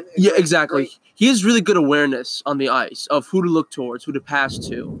centerman. Yeah, exactly. Great. He has really good awareness on the ice of who to look towards, who to pass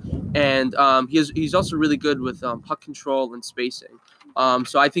to, and he's also really good with puck control and spacing.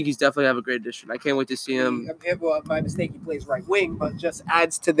 So I think he's definitely have a great addition. I can't wait to see him. Well, my mistake, he plays right wing, but just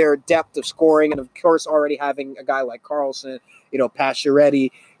adds to their depth of scoring, and of course, already having a guy like Carlson,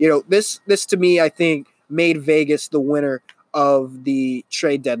 Pacioretty. This to me, I think, made Vegas the winner of the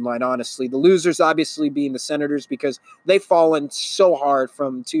trade deadline. Honestly, the losers obviously being the Senators, because they've fallen so hard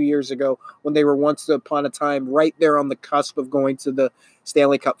from 2 years ago when they were once upon a time right there on the cusp of going to the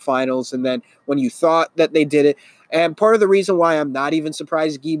Stanley Cup Finals, and then when you thought that they did it. And part of the reason why I'm not even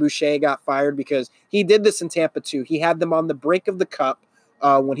surprised Guy Boucher got fired, because he did this in Tampa too. He had them on the brink of the Cup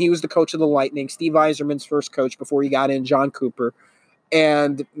when he was the coach of the Lightning, Steve Yzerman's first coach before he got in John Cooper.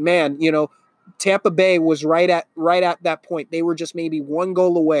 And man, Tampa Bay was right at that point. They were just maybe one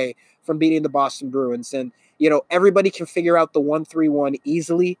goal away from beating the Boston Bruins. And, everybody can figure out the 1-3-1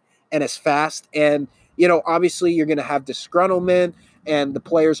 easily and as fast. And, obviously you're going to have disgruntlement, and the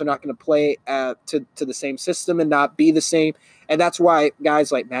players are not going to play to the same system and not be the same. And that's why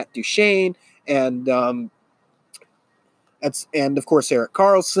guys like Matt Duchene and of course Erik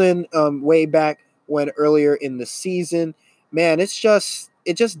Karlsson way back when earlier in the season, man, it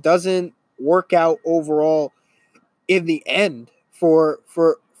just doesn't work out overall in the end for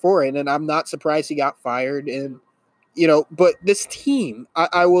it. And I'm not surprised he got fired. And but this team,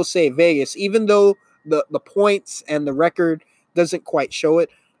 I will say, Vegas, even though the points and the record doesn't quite show it,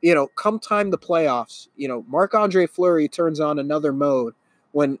 come time the playoffs, Marc-Andre Fleury turns on another mode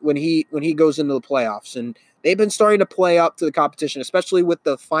when he goes into the playoffs, and they've been starting to play up to the competition, especially with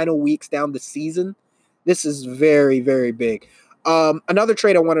the final weeks down the season. This is very, very big. Another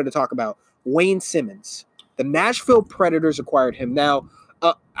trade I wanted to talk about, Wayne Simmons, The Nashville Predators acquired him. Now,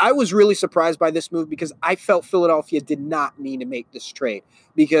 I was really surprised by this move because I felt Philadelphia did not need to make this trade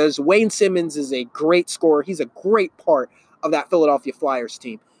because Wayne Simmons is a great scorer. He's a great part of that Philadelphia Flyers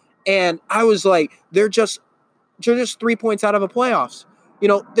team. And I was like, they're just 3 points out of the playoffs.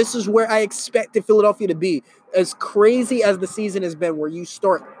 This is where I expected Philadelphia to be. As crazy as the season has been, where you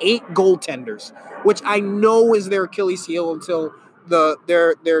start 8 goaltenders, which I know is their Achilles heel until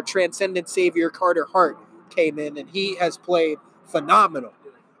their transcendent savior Carter Hart came in, and he has played phenomenal.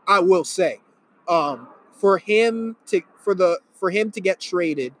 I will say, for him to get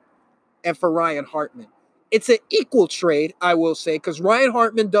traded, and for Ryan Hartman, it's an equal trade. I will say, because Ryan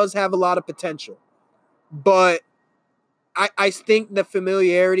Hartman does have a lot of potential, but I think the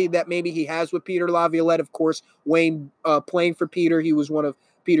familiarity that maybe he has with Peter Laviolette, of course, Wayne playing for Peter, he was one of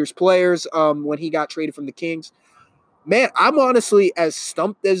Peter's players when he got traded from the Kings. Man, I'm honestly as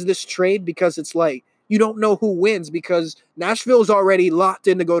stumped as this trade because it's like you don't know who wins because Nashville's already locked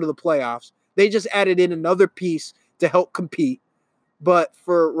in to go to the playoffs. They just added in another piece to help compete. But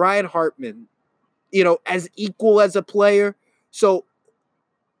for Ryan Hartman, as equal as a player, so,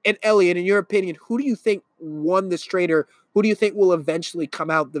 and Elliot, in your opinion, who do you think won this trade, or who do you think will eventually come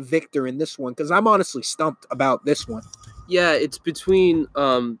out the victor in this one? Because I'm honestly stumped about this one. Yeah, it's between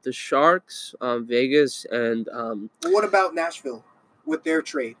the Sharks, Vegas, and what about Nashville with their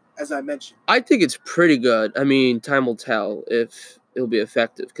trade, as I mentioned? I think it's pretty good. I mean, time will tell if it'll be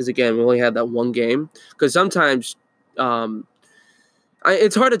effective. Because again, we only had that one game. Because sometimes,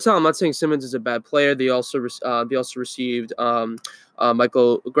 it's hard to tell. I'm not saying Simmons is a bad player. They also received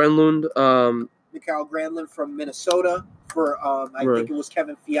Michael Granlund. Mikael Granlund from Minnesota for I think it was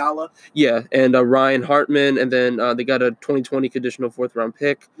Kevin Fiala. Yeah, and Ryan Hartman, and then they got a 2020 conditional 4th-round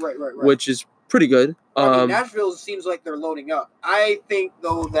pick. Right. Which is pretty good. Nashville seems like they're loading up. I think,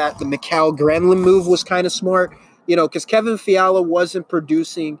 though, that the Mikael Granlund move was kind of smart, because Kevin Fiala wasn't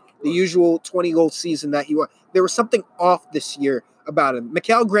producing the usual 20-goal season that he was. There was something off this year about him.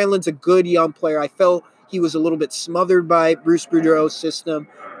 Mikael Granlund's a good young player. I felt he was a little bit smothered by Bruce Boudreau's system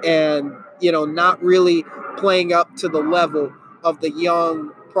and, not really playing up to the level of the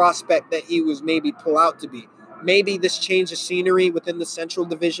young prospect that he was maybe pull out to be. Maybe this change of scenery within the Central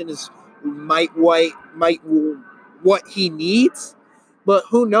Division might what he needs, but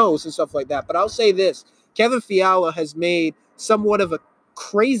who knows and stuff like that. But I'll say this, Kevin Fiala has made somewhat of a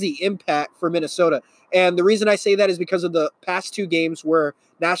crazy impact for Minnesota. And the reason I say that is because of the past 2 games where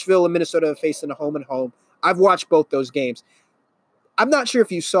Nashville and Minnesota have faced in a home and home. I've watched both those games. I'm not sure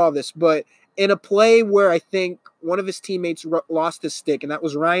if you saw this, but in a play where I think one of his teammates lost his stick, and that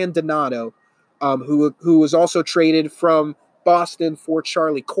was Ryan Donato, who was also traded from Boston for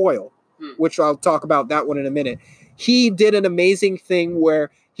Charlie Coyle, which I'll talk about that one in a minute. He did an amazing thing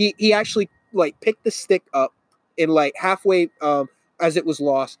where he actually picked the stick up in halfway as it was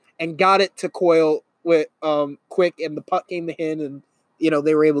lost and got it to Coyle with quick, and the puck came to him, and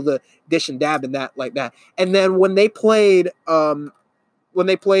they were able to dish and dab in that like that. And then when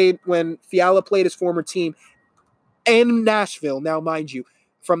Fiala played his former team in Nashville, now mind you,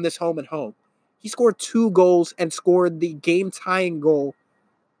 from this home and home, he scored 2 goals and scored the game-tying goal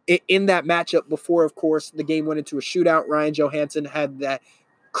in that matchup before, of course, the game went into a shootout. Ryan Johansson had that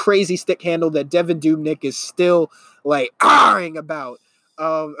crazy stick handle that Devin Dubnyk is still ahhing about,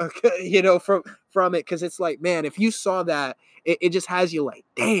 from it, because it's like, man, if you saw that, it just has you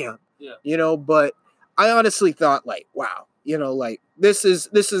damn, yeah. But I honestly thought wow, this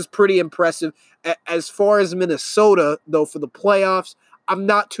is pretty impressive. As far as Minnesota, though, for the playoffs, I'm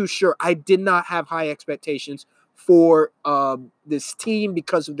not too sure. I did not have high expectations for this team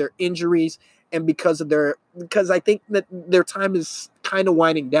because of their injuries and because I think that their time is kind of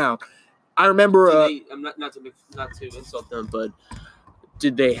winding down. I remember. I'm not to insult them, but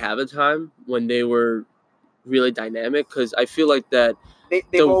did they have a time when they were really dynamic? Because I feel like that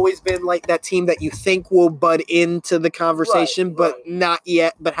they've always been like that team that you think will butt into the conversation, but not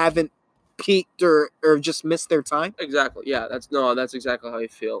yet, but haven't peaked or just missed their time. Exactly. Yeah, that's exactly how I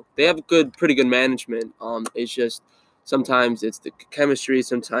feel. They have pretty good management. It's just sometimes it's the chemistry,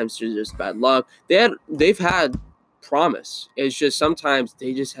 sometimes it's just bad luck. They've had promise. It's just sometimes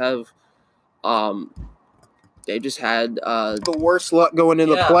they just have they just had the worst luck going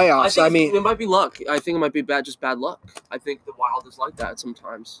into the playoffs. I mean, it might be luck. I think it might be bad luck. I think the Wild is like that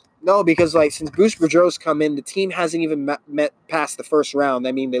sometimes. No, because since Bruce Boudreau's come in, the team hasn't even met past the first round.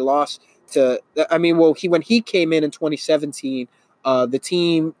 I mean, they lost to. When he came in 2017, the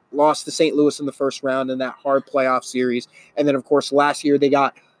team lost to St. Louis in the first round in that hard playoff series, and then of course last year they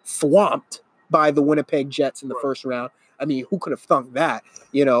got swamped by the Winnipeg Jets in the first round. I mean, who could have thunk that?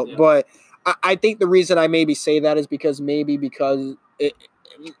 Yeah. But I think the reason I maybe say that is because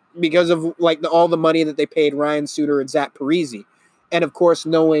of like all the money that they paid Ryan Suter and Zach Parise, and of course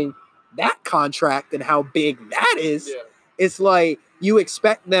knowing that contract and how big that is, it's like you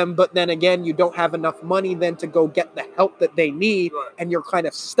expect them, but then again you don't have enough money then to go get the help that they need, and you're kind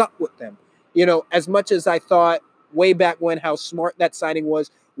of stuck with them. As much as I thought way back when how smart that signing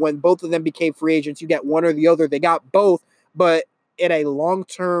was when both of them became free agents, you get one or the other, they got both, but at a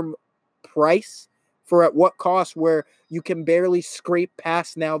long-term price for at what cost where you can barely scrape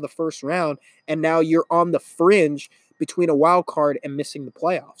past now the first round, and now you're on the fringe between a wild card and missing the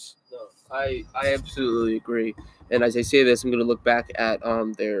playoffs. No, I absolutely agree. And as I say this, I'm going to look back at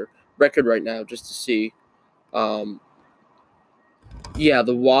their record right now just to see. The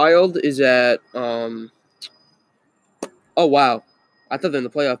Wild is at oh wow, I thought they're in the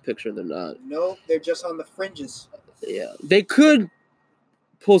playoff picture. They're not. No, they're just on the fringes. Yeah, they could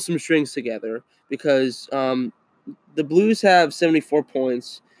pull some strings together because the Blues have 74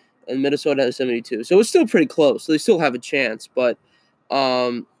 points and Minnesota has 72. So it's still pretty close. So they still have a chance. But,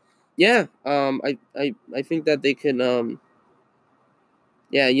 I think that they can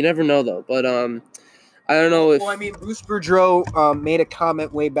you never know, though. But I don't know if... Well, I mean, Bruce Boudreau made a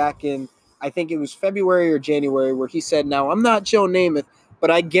comment way back in, I think it was February or January, where he said, now, I'm not Joe Namath, but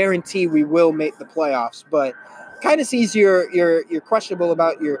I guarantee we will make the playoffs. But kind of sees you're questionable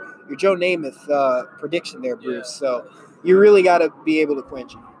about your Joe Namath prediction there, Bruce. Yeah. So you really got to be able to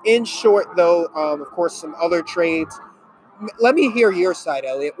quench. In short, though, of course, some other trades. Let me hear your side,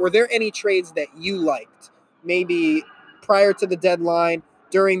 Elliot. Were there any trades that you liked, maybe prior to the deadline,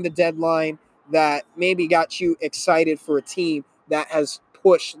 during the deadline, that maybe got you excited for a team that has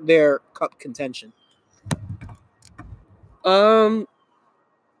pushed their cup contention?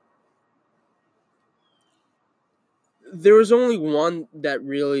 There was only one that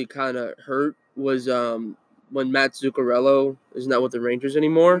really kind of hurt was when Matt Zuccarello is not with the Rangers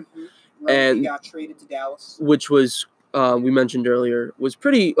anymore. Mm-hmm. Right, and he got traded to Dallas. Which was, we mentioned earlier, was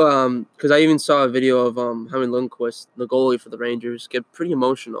pretty, because I even saw a video of Henrik Lundqvist, the goalie for the Rangers, get pretty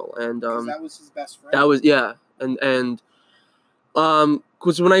emotional. And that was his best friend. That was, yeah. And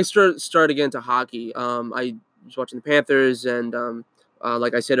because when I started getting into hockey, I was watching the Panthers, and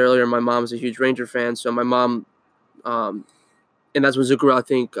like I said earlier, my mom's a huge Ranger fan, so my mom, and that's when Zuccarello, I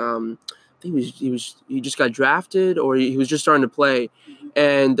think he just got drafted, or he was just starting to play,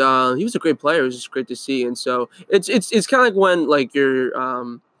 and he was a great player. It was just great to see, and so it's kind of like when like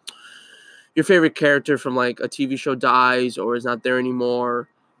your favorite character from like a TV show dies or is not there anymore.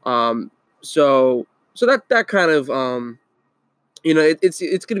 So that kind of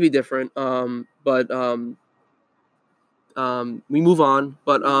it's gonna be different. But we move on.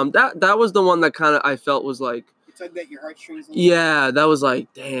 But that was the one that kind of I felt was like. Tugged at your heartstrings. Yeah, that was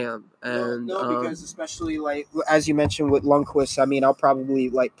like damn. And no, because especially like as you mentioned with Lundqvist, I mean, I'll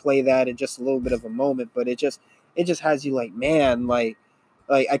probably like play that in just a little bit of a moment, but it just has you like, man, like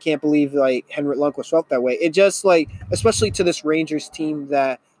I can't believe like Henrik Lundqvist felt that way. It just like, especially to this Rangers team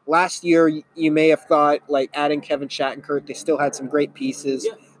that last year you may have thought like adding Kevin Shattenkirk, they still had some great pieces.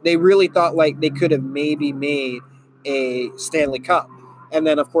 Yeah. They really thought like they could have maybe made a Stanley Cup. And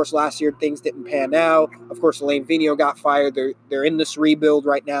then, of course, last year things didn't pan out. Of course, Alain Vigneault got fired. They're in this rebuild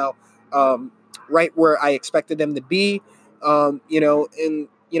right now, right where I expected them to be.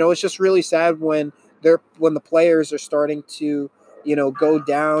 It's just really sad when the players are starting to, go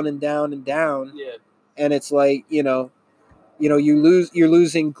down and down and down. Yeah. And it's like, you're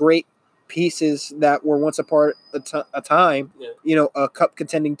losing great pieces that were once a time. Yeah. A cup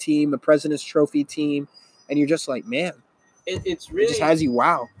contending team, a President's Trophy team, and you're just like, man. It's really, it just has you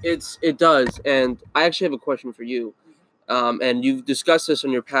wow. It does, and I actually have a question for you. And you've discussed this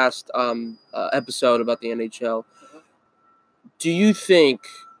on your past episode about the NHL. Do you think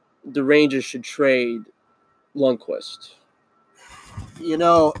the Rangers should trade Lundqvist?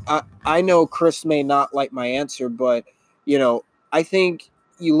 I know Chris may not like my answer, but I think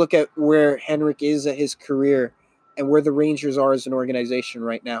you look at where Henrik is at his career and where the Rangers are as an organization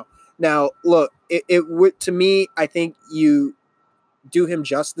right now. Now, look, it would, to me, I think you do him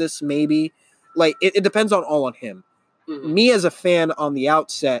justice, maybe. Like, it depends on him. Mm-hmm. Me as a fan on the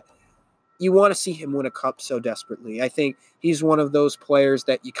outset, you want to see him win a cup so desperately. I think he's one of those players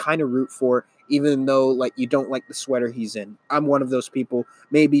that you kind of root for, even though, like, you don't like the sweater he's in. I'm one of those people.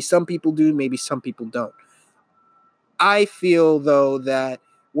 Maybe some people do, maybe some people don't. I feel, though, that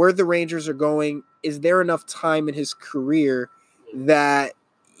where the Rangers are going, is there enough time in his career that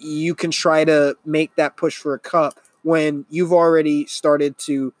you can try to make that push for a cup when you've already started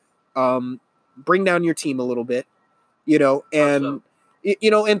to bring down your team a little bit, and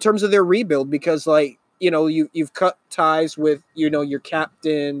in terms of their rebuild, because you've cut ties with your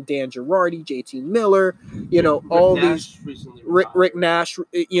captain Dan Girardi, JT Miller, all these Rick Nash.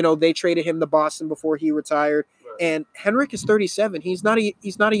 They traded him to Boston before he retired, right. And Henrik is 37. He's not a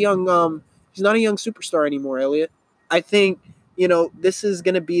young superstar anymore, Elliot. I think this is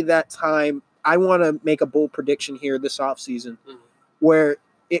going to be that time. I want to make a bold prediction here this offseason, where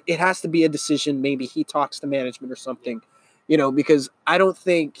it has to be a decision. Maybe he talks to management or something. Because I don't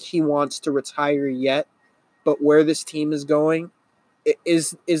think he wants to retire yet, but where this team is going,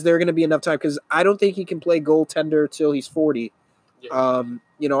 is there going to be enough time? Because I don't think he can play goaltender till he's 40. Yeah.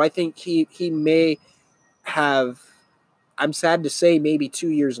 I think he may have, I'm sad to say, maybe 2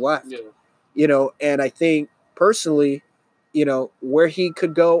 years left. Yeah. And I think personally, where he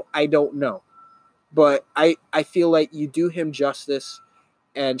could go, I don't know. But I feel like you do him justice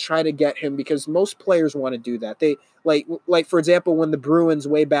and try to get him, because most players want to do that. They like for example, when the Bruins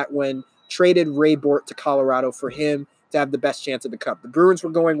way back when traded Ray Bourque to Colorado for him to have the best chance of the cup. The Bruins were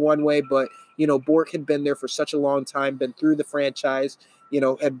going one way, but Bourque had been there for such a long time, been through the franchise,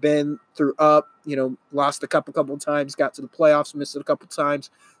 had been through lost a couple times, got to the playoffs, missed it a couple times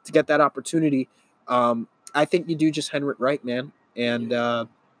to get that opportunity. I think you do just Henrik right, man, and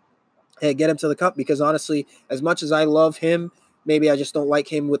get him to the cup, because honestly, as much as I love him, maybe I just don't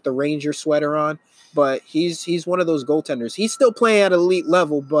like him with the Ranger sweater on. But he's one of those goaltenders. He's still playing at elite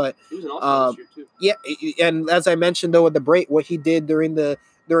level, but he was an awesome this year too. Yeah, and as I mentioned though at the break, what he did during the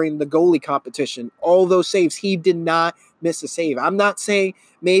goalie competition, all those saves, he did not miss a save. I'm not saying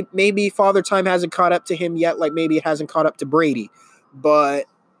maybe Father Time hasn't caught up to him yet, like maybe it hasn't caught up to Brady, but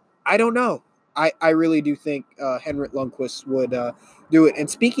I don't know. I really do think Henrik Lundqvist would do it. And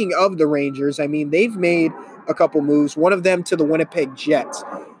speaking of the Rangers, I mean, they've made a couple moves, one of them to the Winnipeg Jets.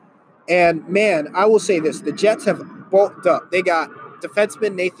 And, man, I will say this. The Jets have bulked up. They got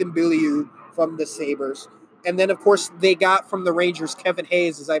defenseman Nathan Beaulieu from the Sabres. And then, of course, they got from the Rangers Kevin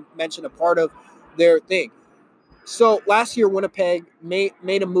Hayes, as I mentioned, a part of their thing. So last year, Winnipeg made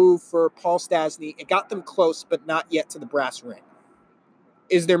a move for Paul Stastny. It got them close, but not yet to the brass ring.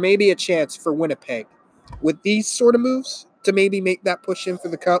 Is there maybe a chance for Winnipeg with these sort of moves to maybe make that push in for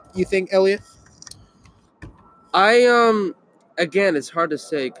the cup, you think, Elliot? Again, it's hard to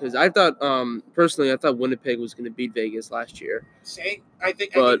say, because I thought, personally, Winnipeg was going to beat Vegas last year. Same. I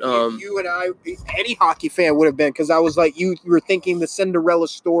think you and I, any hockey fan would have been, because I was like, you were thinking the Cinderella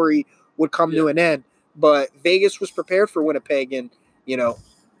story would come to an end. But Vegas was prepared for Winnipeg, and,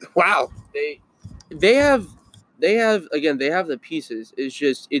 wow. They have the pieces.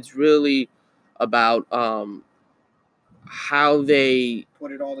 It's really about how they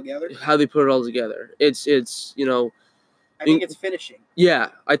put it all together. It's I think it's finishing. Yeah,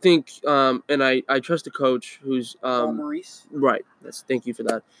 I think, and I trust the coach who's Paul Maurice. Right. Thank you for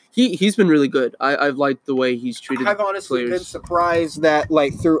that. He's been really good. I've liked the way he's treated. I've honestly been surprised that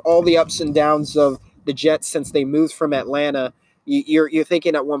through all the ups and downs of the Jets since they moved from Atlanta, you're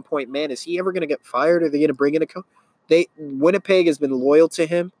thinking at one point, man, is he ever going to get fired? Are they going to bring in a coach? Winnipeg has been loyal to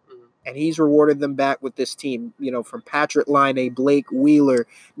him. And he's rewarded them back with this team, from Patrick Laine, Blake Wheeler,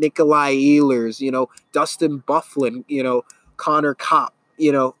 Nikolai Ehlers, Dustin Byfuglien, Connor Kopp.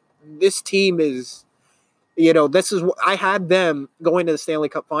 This team is, this is what I had them going to the Stanley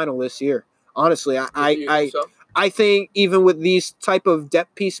Cup final this year. Honestly, I think even with these type of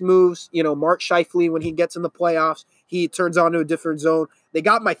depth piece moves, Mark Scheifele, when he gets in the playoffs, he turns on to a different zone. They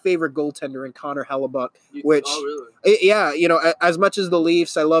got my favorite goaltender in Connor Hellebuyck, which, yeah, as much as the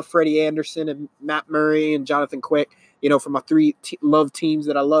Leafs, I love Freddie Anderson and Matt Murray and Jonathan Quick, from my three love teams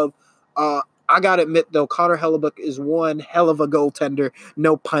that I love. I got to admit, though, Connor Hellebuyck is one hell of a goaltender.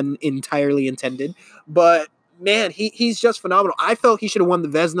 No pun entirely intended. But, man, he's just phenomenal. I felt he should have won the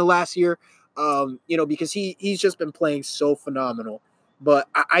Vezina last year, because he's just been playing so phenomenal. But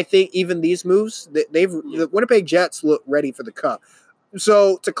I think even these moves, the Winnipeg Jets look ready for the cup.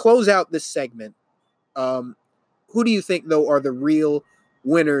 So to close out this segment, who do you think, though, are the real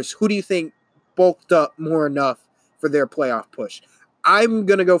winners? Who do you think bulked up more enough for their playoff push? I'm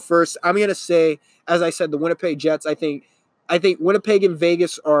going to go first. I'm going to say, as I said, the Winnipeg Jets. I think Winnipeg and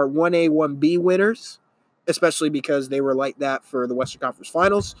Vegas are 1A, 1B winners, especially because they were like that for the Western Conference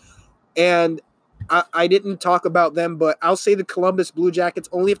Finals. And I didn't talk about them, but I'll say the Columbus Blue Jackets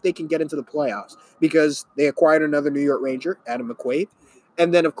only if they can get into the playoffs, because they acquired another New York Ranger, Adam McQuaid.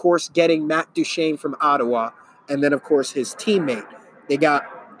 And then, of course, getting Matt Duchene from Ottawa. And then, of course, his teammate. They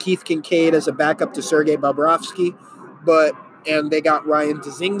got Keith Kincaid as a backup to Sergei Bobrovsky. And they got Ryan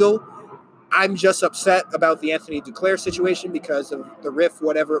Dzingel. I'm just upset about the Anthony Duclair situation because of the riff,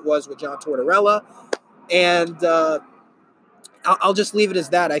 whatever it was, with John Tortorella. And I'll just leave it as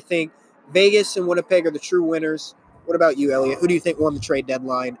that. I think Vegas and Winnipeg are the true winners. What about you, Elliot? Who do you think won the trade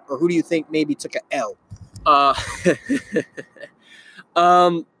deadline, or who do you think maybe took a L? Uh,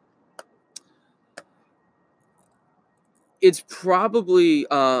 um, it's probably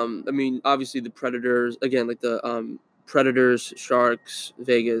I mean, obviously the Predators again, like the Predators, Sharks,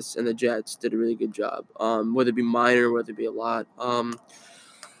 Vegas, and the Jets did a really good job. Whether it be minor, whether it be a lot.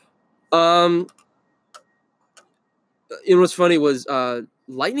 You know what's funny was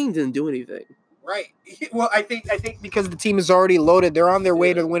Lightning didn't do anything. Right. Well, I think because the team is already loaded, they're on their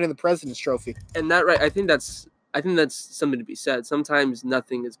way to winning the President's Trophy. And that I think that's something to be said. Sometimes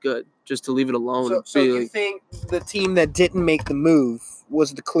nothing is good. Just to leave it alone. So you think the team that didn't make the move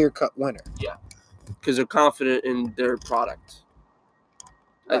was the clear-cut winner? Yeah, because they're confident in their product.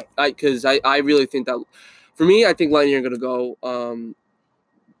 Right. Because I really think that, for me, I think Lightning are going to go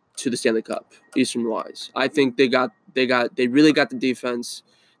to the Stanley Cup, Eastern-wise. I think they really got the defense.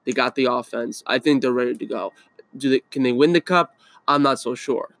 They got the offense. I think they're ready to go. Can they win the cup? I'm not so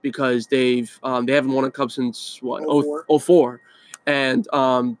sure because they haven't won a cup since what? 04. And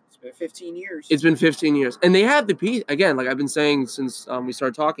it's been 15 years. It's been 15 years. And they have the piece again, like I've been saying since we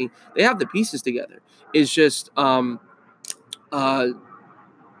started talking, they have the pieces together. It's just how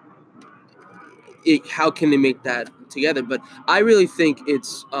can they make that together? But I really think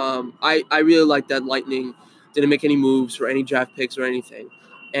it's I really like that Lightning didn't make any moves or any draft picks or anything.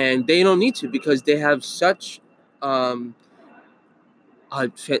 And they don't need to because they have such they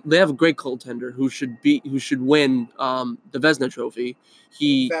have a great goaltender who should win the Vezina Trophy.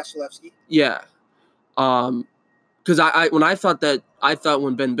 Vasilevsky. Yeah. Because I thought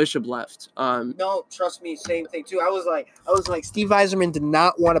when Ben Bishop left. No, trust me, same thing too. I was like, Steve Yzerman did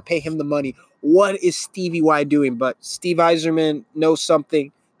not want to pay him the money. What is Stevie Y doing? But Steve Yzerman knows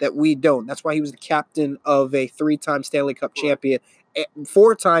something that we don't. That's why he was the captain of a 3-time Stanley Cup champion.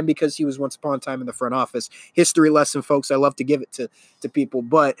 4-time because he was once upon a time in the front office. History lesson, folks. I love to give it to people.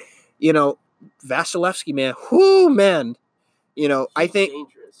 But, Vasilevsky, man. I think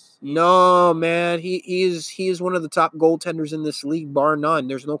dangerous. No, man. He is one of the top goaltenders in this league, bar none.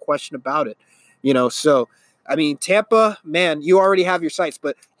 There's no question about it. So I mean, Tampa, man, you already have your sights,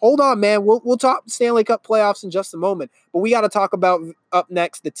 but hold on, man. We'll talk Stanley Cup playoffs in just a moment. But we got to talk about up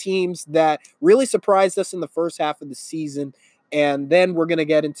next the teams that really surprised us in the first half of the season. And then we're going to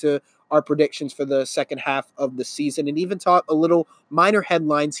get into our predictions for the second half of the season and even talk a little minor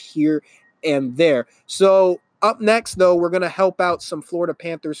headlines here and there. So up next, though, we're going to help out some Florida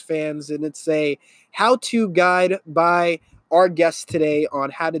Panthers fans, and it's a how-to guide by our guest today on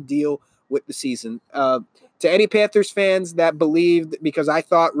how to deal with the season. To any Panthers fans that believed, because I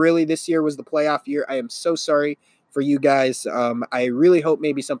thought really this year was the playoff year, I am so sorry for you guys. I really hope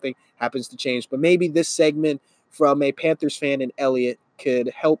maybe something happens to change, but maybe this segment from a Panthers fan and Elliot could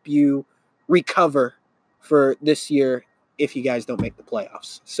help you recover for this year if you guys don't make the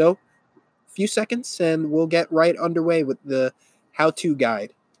playoffs. So, a few seconds and we'll get right underway with the how-to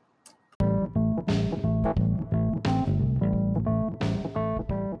guide.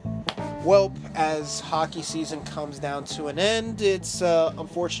 Well, as hockey season comes down to an end, it's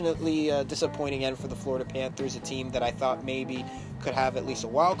unfortunately a disappointing end for the Florida Panthers, a team that I thought maybe could have at least a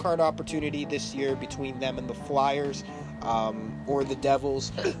wild card opportunity this year between them and the Flyers or the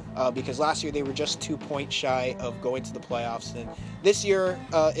Devils, because last year they were just 2 points shy of going to the playoffs. And this year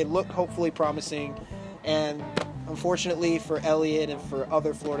it looked hopefully promising, and unfortunately for Elliot and for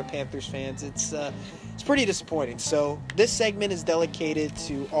other Florida Panthers fans, it's pretty disappointing. So this segment is dedicated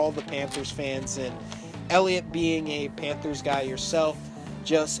to all the Panthers fans, and Elliot, being a Panthers guy yourself,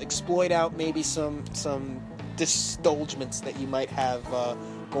 just exploit out maybe some indulgements that you might have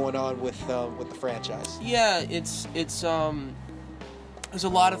going on with the franchise. Yeah, it's there's a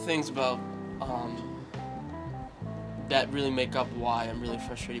lot of things about that really make up why I'm really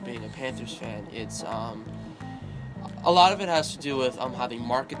frustrated being a Panthers fan. It's a lot of it has to do with how they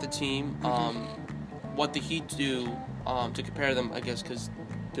market the team. What the Heat do to compare them, I guess, because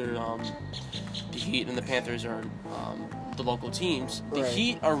they're the Heat and the Panthers are the local teams. The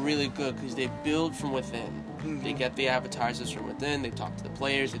Heat are really good because they build from within. Mm-hmm. They get the advertisers from within. They talk to the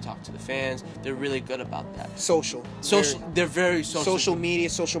players. They talk to the fans. They're really good about that. They're very social. Social media,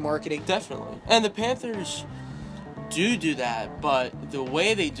 social marketing. Definitely. And the Panthers do that, but the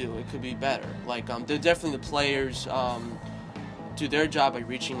way they do it could be better. Like they're definitely the players do their job by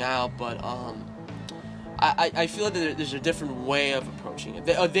reaching out, but I feel like there's a different way of approaching it.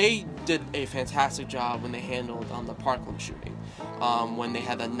 They did a fantastic job when they handled the Parkland shooting, when they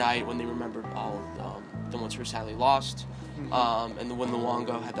had that night when they remembered all of the ones who sadly lost, and when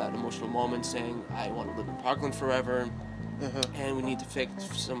Luongo had that emotional moment saying, "I want to live in Parkland forever." and we need to fix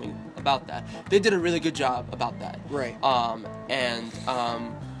something about that. They did a really good job about that. Right.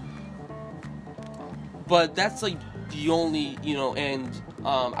 But that's like the only,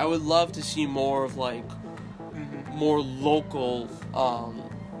 I would love to see more of like more local,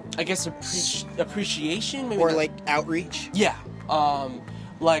 I guess appreciation, maybe, or like outreach. Yeah.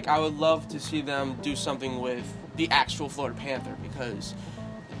 Like I would love to see them do something with the actual Florida Panther, because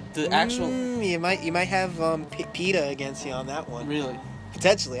the actual you might have PETA against you on that one. Really,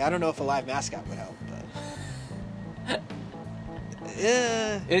 potentially. I don't know if a live mascot would help, but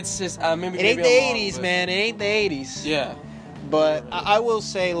yeah, it's just maybe it ain't maybe the I'm wrong, '80s, but... man. It ain't the '80s. Yeah. But I will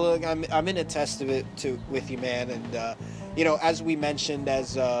say, look, I'm in a testament with you, man, and as we mentioned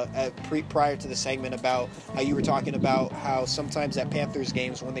prior to the segment about how you were talking about how sometimes at Panthers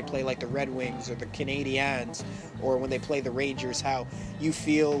games when they play like the Red Wings or the Canadiens or when they play the Rangers, how you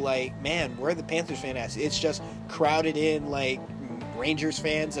feel like, man, where are the Panthers fans at? It's just crowded in, like Rangers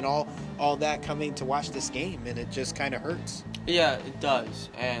fans and all that coming to watch this game, and it just kind of hurts. Yeah, it does,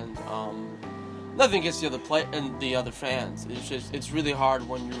 and nothing against the other play and the other fans. It's really hard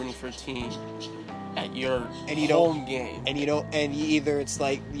when you're rooting for a team at your home game, and either it's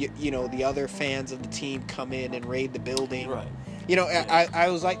like the other fans of the team come in and raid the building. Right. I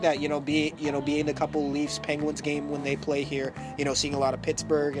was like that. Being a couple Leafs Penguins game when they play here. Seeing a lot of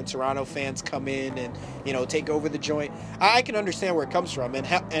Pittsburgh and Toronto fans come in and take over the joint. I can understand where it comes from, and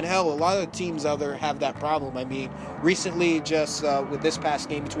hell, a lot of the teams out there have that problem. I mean, recently, just with this past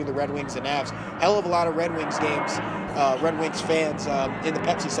game between the Red Wings and Avs, hell of a lot of Red Wings fans in the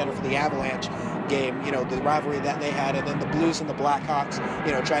Pepsi Center for the Avalanche game, the rivalry that they had, and then the Blues and the Blackhawks,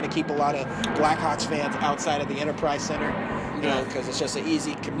 trying to keep a lot of Blackhawks fans outside of the Enterprise Center, because it's just an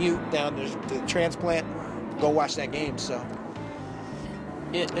easy commute down to the transplant. Go watch that game. So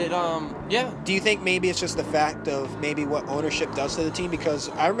yeah. Do you think maybe it's just the fact of maybe what ownership does to the team? Because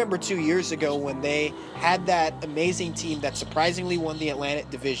I remember 2 years ago when they had that amazing team that surprisingly won the Atlantic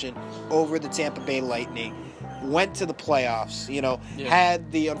Division over the Tampa Bay Lightning, went to the playoffs,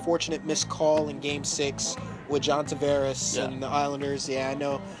 had the unfortunate missed call in Game 6 with John Tavares and the Islanders. Yeah, I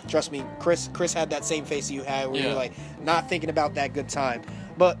know. Trust me, Chris had that same face you had where you're like not thinking about that good time.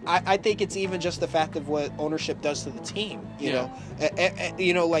 But I think it's even just the fact of what ownership does to the team.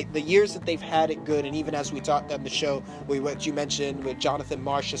 Like the years that they've had it good, and even as we talked on the show, what you mentioned with Jonathan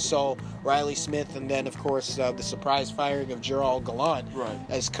Marchessault, Riley Smith, and then of course the surprise firing of Gerald Gallant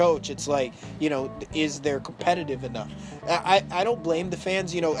as coach. It's like, is there competitive enough? I don't blame the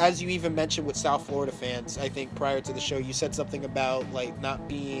fans. As you even mentioned with South Florida fans, I think prior to the show you said something about like not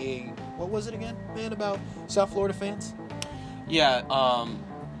being, what was it again, man, about South Florida fans? Yeah,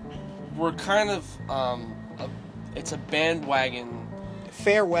 we're kind of it's a bandwagon.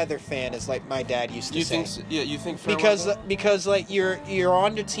 Fair weather fan is like my dad used to say. You think fair weather? Because like you're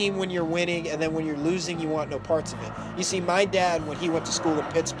on the team when you're winning, and then when you're losing, you want no parts of it. You see, my dad, when he went to school in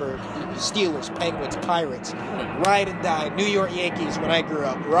Pittsburgh, Steelers, Penguins, Pirates, ride and die. New York Yankees when I grew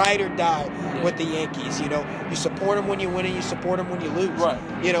up, ride or die with the Yankees. You support them when you win, and you support them when you lose.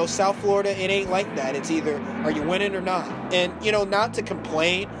 Right. South Florida, it ain't like that. It's either are you winning or not. And not to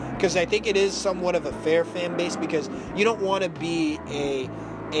complain, because I think it is somewhat of a fair fan base, because you don't want to be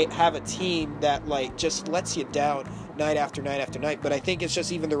have a team that like just lets you down night after night after night. But I think it's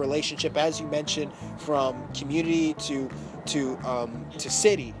just even the relationship, as you mentioned, from community to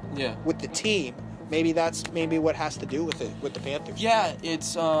city with the team. Maybe that's what has to do with it with the Panthers. Yeah,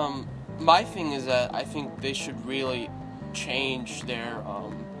 it's my thing is that I think they should really change their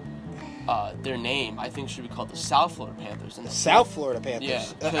name. I think it should be called the South Florida Panthers. The South Florida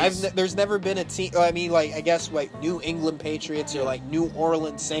Panthers. Yeah, there's never been a team. I mean, like I guess like New England Patriots or like New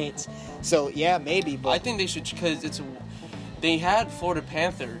Orleans Saints. So yeah, maybe. But I think they should, because they had Florida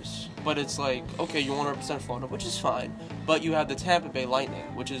Panthers, but it's like, okay, you want to represent Florida, which is fine, but you have the Tampa Bay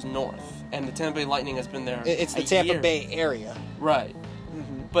Lightning, which is north, and the Tampa Bay Lightning has been there. It's the Tampa Bay area, right?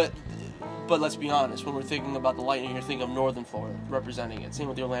 Mm-hmm. But let's be honest, when we're thinking about the Lightning, you're thinking of Northern Florida representing it. Same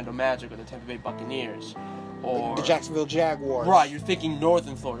with the Orlando Magic or the Tampa Bay Buccaneers. Or the Jacksonville Jaguars. Right, you're thinking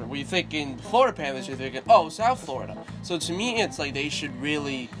Northern Florida. When you're thinking Florida Panthers, you're thinking, South Florida. So to me, it's like they should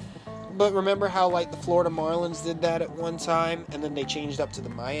really... But remember how like the Florida Marlins did that at one time, and then they changed up to the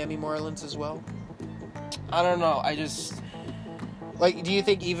Miami Marlins as well? I don't know, Like, do you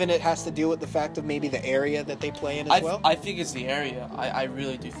think even it has to do with the fact of maybe the area that they play in as well? I think it's the area. I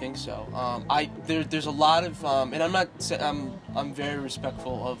really do think so. There's a lot of and I'm very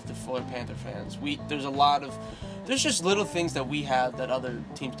respectful of the Florida Panther fans. There's there's just little things that we have that other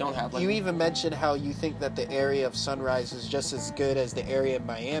teams don't have. Like, you even mentioned how you think that the area of Sunrise is just as good as the area in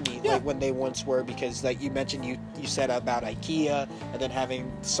Miami, Yeah. like when they once were, because like you mentioned, you said about IKEA and then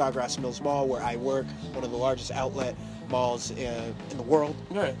having Sawgrass Mills Mall, where I work, one of the largest outlet malls in the world,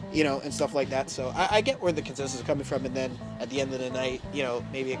 right. you know, and stuff like that. So I get where the consensus is coming from, and then at the end of the night, you know,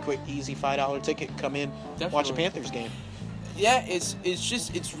 maybe a quick, easy $5 ticket, come in, watch a Definitely. Panthers game. Yeah, it's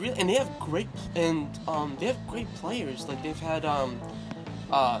real, and they have great players. Like they have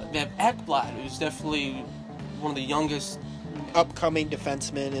Ekblad, who's definitely one of the youngest Upcoming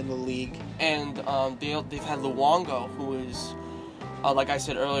defenseman in the league. And they've had Luongo, who is, like I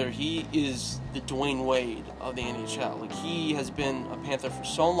said earlier, he is the Dwayne Wade of the NHL. Like, he has been a Panther for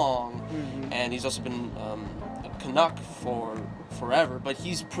so long, and he's also been a Canuck for forever. But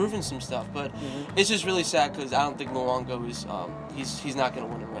he's proven some stuff. But it's just really sad because I don't think Luongo is he's not going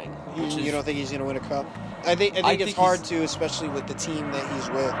to win a ring. You don't think he's going to win a cup? I think it's hard to, especially with the team that he's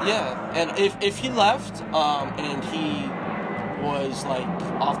with. Yeah, and if he left and he was like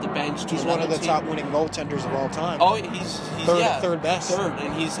off the bench, he's one of the top winning goaltenders of all time. Oh, he's third best. Third,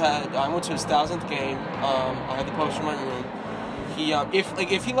 and he's had. I went to his 1,000th game. I had the poster in my room. He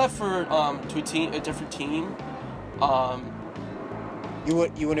if he left for to a different team, you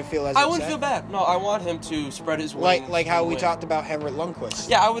wouldn't feel as I upset? wouldn't feel bad. No, I want him to spread his wings. Like how we win. talked about Henrik Lundqvist.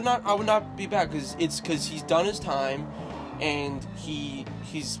 Yeah, I would not be bad because he's done his time, and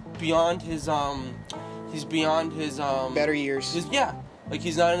he's beyond his better years. Like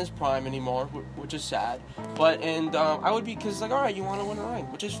he's not in his prime anymore, which is sad. But I would be, because like, all right, you want to win a ring,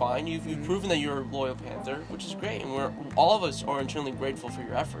 which is fine. You've proven that you're a loyal Panther, which is great, and all of us are internally grateful for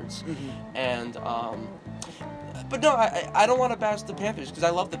your efforts. And but no, I don't want to bash the Panthers because I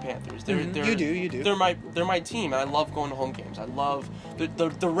love the Panthers. You do. They're my team, and I love going to home games. I love the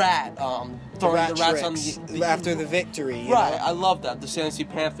rat throwing rat the rats tricks on the after the victory. You right, know? I love that. The Stanley C.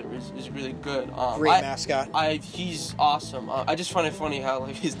 Panther is really good. Great mascot. He's awesome. I just find it funny how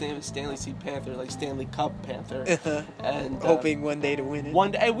like his name is Stanley C. Panther, like Stanley Cup Panther, and hoping one day to win it.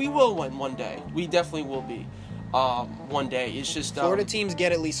 One day, and we will win. One day, we definitely will be. One day, it's just Florida teams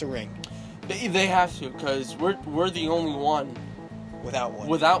get at least a ring. They have to, because we're the only one without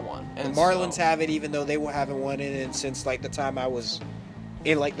one. And the Marlins have it, even though they haven't won it since like the time I was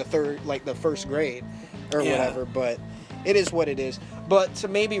in like the first grade or whatever. But it is what it is. But to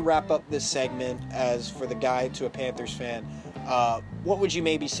maybe wrap up this segment, as for the guide to a Panthers fan, what would you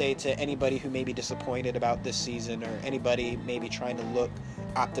maybe say to anybody who may be disappointed about this season, or anybody maybe trying to look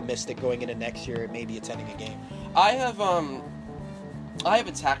optimistic going into next year and maybe attending a game? I have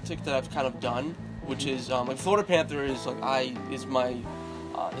a tactic that I've kind of done, which is like Florida Panther is like is my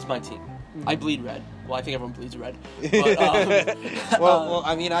team. I bleed red. Well, I think everyone bleeds red. But, well,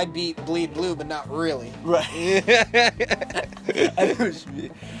 I mean, I bleed blue, but not really. Right. I know what you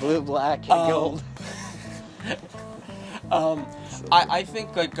mean. Blue, black, and gold. I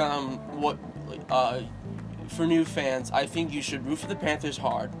think like for new fans, I think you should root for the Panthers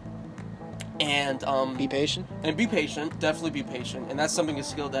hard. And be patient. Definitely be patient. And that's a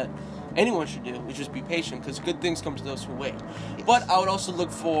skill that anyone should do, is just be patient, because good things come to those who wait. Yes. But I would also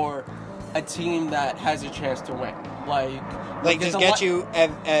look for a team that has a chance to win. Like just get you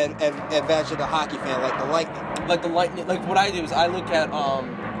advantage of the hockey fan, like the Lightning. Like the Lightning. Like what I do is I look at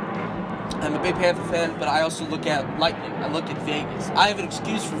I'm a big Panther fan, but I also look at Lightning. I look at Vegas. I have an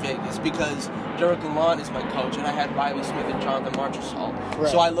excuse for Vegas because Derek Lalonde is my coach, and I had Riley Smith and Jonathan Marchessault. Right.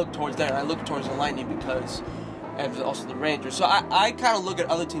 So I look towards there, and I look towards the Lightning because, and also the Rangers. So I kind of look at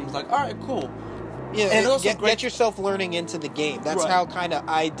other teams like, all right, cool. Yeah, and also get yourself learning into the game. That's how kind of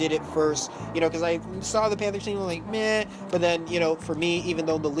I did it first, because I saw the Panthers team, like, meh. But then, for me, even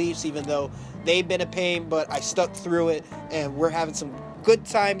though the Leafs, even though they've been a pain, but I stuck through it, and we're having some good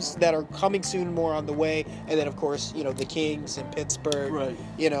times that are coming soon, more on the way. And then, of course, the Kings and Pittsburgh, right.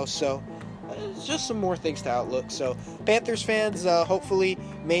 So just some more things to outlook. So Panthers fans, hopefully,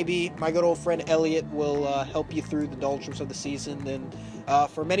 maybe my good old friend Elliot will help you through the doldrums of the season. And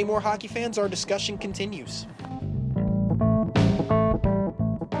for many more hockey fans, our discussion continues.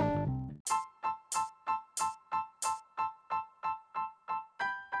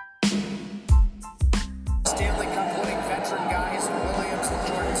 Stanley Cup winning veteran guys, Williams and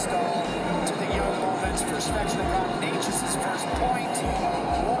Jordan Staal, to the young moments. First veteran of Natchez' first point.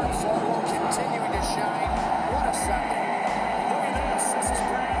 Warren Fogle continuing to shine. What a Sunday. Look at this. This is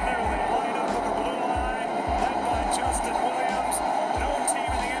brand new. They line up with the blue line, led by Justin Williams. No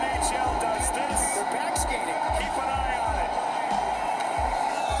team in the NHL does this. They're back skating.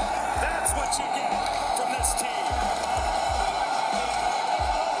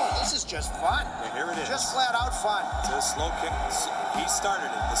 just flat out fun. To the slow kick. He started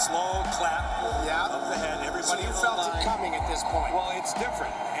it. The slow clap Yeah. of the head. So Everybody you in the felt line. it coming at this point. Well, it's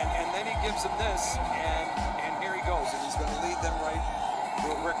different. And then he gives them this, and here he goes. And he's going to lead them right to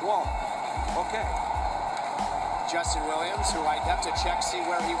a brick wall. Okay. Justin Williams, who I'd have to check, see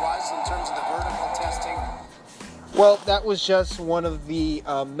where he was in terms of the vertical testing. Well, that was just one of the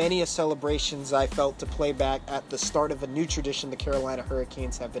many celebrations I felt to play back at the start of a new tradition the Carolina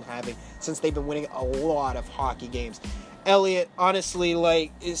Hurricanes have been having since they've been winning a lot of hockey games. Elliot,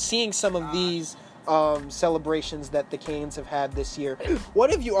 honestly, seeing some of these celebrations that the Canes have had this year,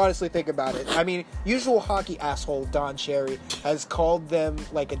 what if you honestly think about it? I mean, usual hockey asshole Don Cherry has called them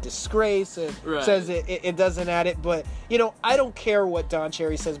like a disgrace and says it doesn't add it, but I don't care what Don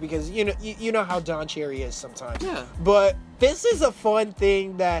Cherry says because you know how Don Cherry is sometimes. Yeah. But this is a fun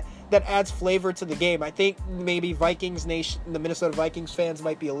thing that adds flavor to the game. I think maybe Vikings Nation, the Minnesota Vikings fans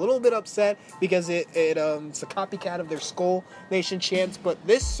might be a little bit upset because it's a copycat of their Skull Nation chants, but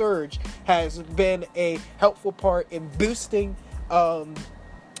this surge has been a helpful part in boosting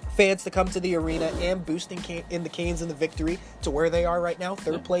fans to come to the arena and boosting in the Canes in the victory to where they are right now,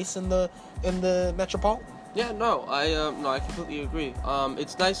 third place in the Metropolitan. Yeah, no, I completely agree.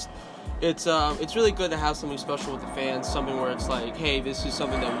 It's nice. It's really good to have something special with the fans, something where it's like, hey, this is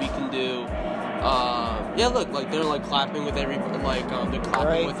something that we can do. Yeah, look, like they're like clapping with everybody, they're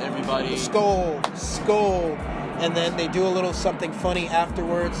clapping with everybody. Skull, and then they do a little something funny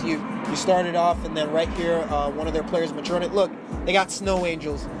afterwards. You start it off, and then right here, one of their players, Matrona, look, they got snow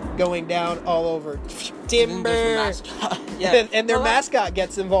angels going down all over. Timber. Yeah, and their mascot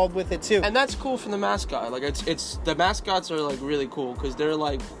gets involved with it too. And that's cool for the mascot. Like it's the mascots are like really cool because they're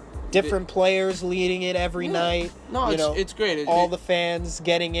like different players leading it every night. No, it's great. All the fans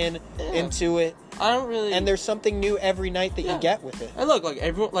getting into it. I don't really. And there's something new every night that you get with it. And look, like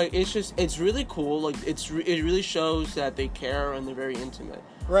everyone, like it's really cool. Like it really shows that they care and they're very intimate.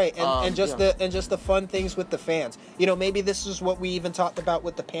 Right, and just the fun things with the fans. Maybe this is what we even talked about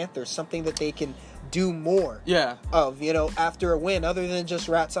with the Panthers, something that they can do more. Yeah. Of after a win, other than just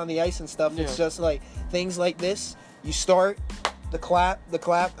rats on the ice and stuff. It's just like things like this. You start. The clap.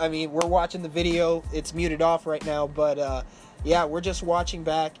 I mean, we're watching the video. It's muted off right now, but yeah, we're just watching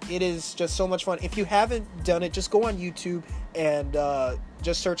back. It is just so much fun. If you haven't done it, just go on YouTube and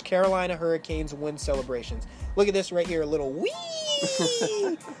just search Carolina Hurricanes win celebrations. Look at this right here, a little wee.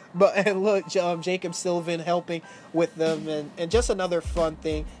 And look, Jacob Sylvan helping with them, and just another fun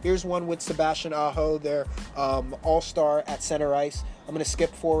thing. Here's one with Sebastian Aho, their all-star at center ice. I'm going to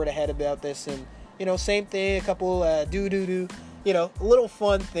skip forward ahead about this, and same thing, a couple do. A little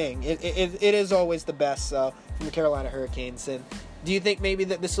fun thing. It is always the best from the Carolina Hurricanes. And do you think maybe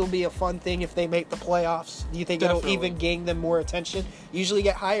that this will be a fun thing if they make the playoffs? Do you think it'll even gain them more attention? Usually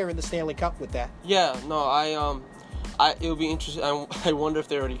get higher in the Stanley Cup with that. Yeah, no, it'll be interesting. I wonder if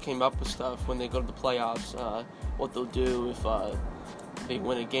they already came up with stuff when they go to the playoffs, what they'll do if they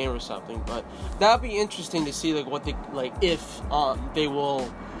win a game or something. But that'd be interesting to see, if they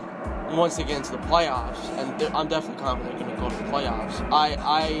will. Once they get into the playoffs, and I'm definitely confident they're going to go to the playoffs.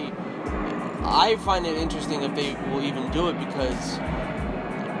 I find it interesting if they will even do it, because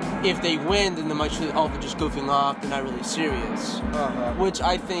if they win, then they might say, they're just goofing off, they're not really serious. Which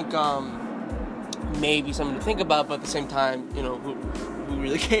I think may be something to think about, but at the same time, who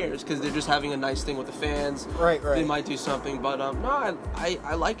really cares? Because they're just having a nice thing with the fans. Right. They might do something, but no,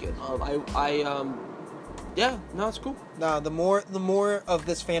 I like it. Yeah, no, it's cool. Now, the more of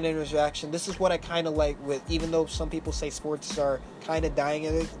this fan interaction, this is what I kind of like with, even though some people say sports are kind of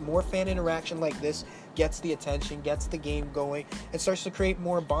dying, more fan interaction like this gets the attention, gets the game going, and starts to create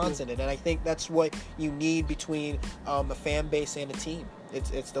more bonds in it. And I think that's what you need between a fan base and a team.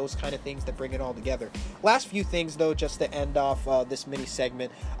 It's those kind of things that bring it all together. Last few things, though, just to end off this mini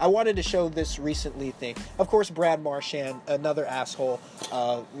segment. I wanted to show this recently thing. Of course, Brad Marchand, another asshole.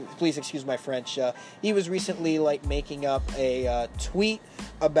 Please excuse my French. He was recently making up a tweet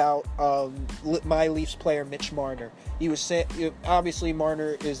about my Leafs player Mitch Marner. He was saying, obviously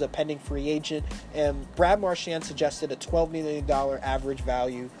Marner is a pending free agent, and Brad Marchand suggested a $12 million average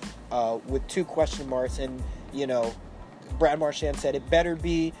value with 2 question marks, and Brad Marchand said it better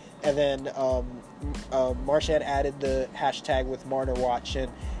be, and then Marchand added the hashtag with Marner Watch.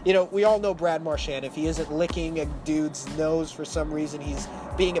 And we all know Brad Marchand. If he isn't licking a dude's nose for some reason, he's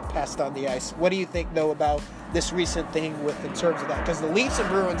being a pest on the ice. What do you think, though, about this recent thing in terms of that? Because the Leafs and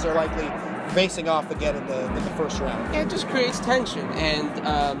Bruins are likely facing off again in the first round. Yeah, it just creates tension, and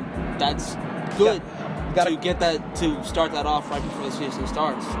that's good. To start that off right before the season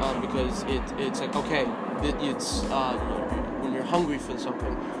starts, because it's like, okay, it's when you're hungry for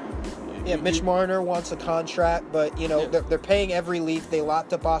something, Yeah, Mitch Marner wants a contract, but they're paying every Leaf. They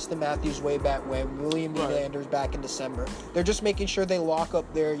locked up Austin Matthews way back when, William Nylander's back in December. They're just making sure they lock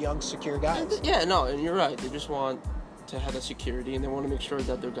up their young, secure guys. Yeah, no, and you're right. They just want to have a security, and they want to make sure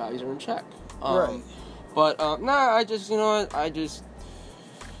that their guys are in check. Right. But I just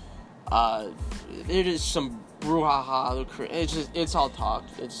it is some brouhaha. It's all talk.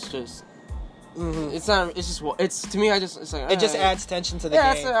 It's just. Mm-hmm. It's not. It's just. It's to me. It's like. It just adds tension to the game.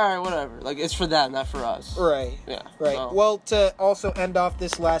 Yeah, it's all right. Whatever. Like it's for them, not for us. Right. Yeah. Right. So. Well, to also end off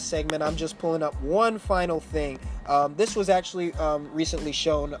this last segment, I'm just pulling up one final thing. This was actually recently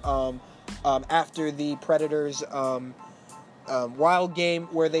shown after the Predators Wild game,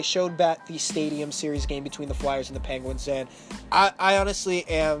 where they showed back the Stadium Series game between the Flyers and the Penguins, and I honestly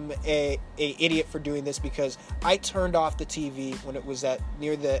am a idiot for doing this, because I turned off the TV when it was at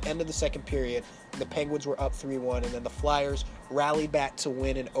near the end of the second period. The Penguins were up 3-1, and then the Flyers rallied back to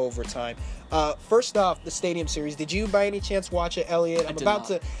win in overtime. First off, the Stadium Series, did you by any chance watch it, Elliot? I did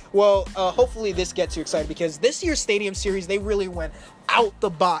not. Well, hopefully this gets you excited, because this year's Stadium Series, they really went out the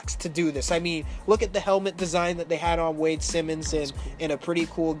box to do this. I mean, look at the helmet design that they had on Wade Simmons in a pretty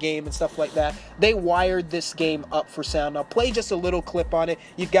cool game and stuff like that. They wired this game up for sound. I'll play just a little clip on it.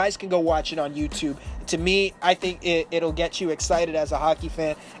 You guys can go watch it on YouTube. To me, I think it'll get you excited as a hockey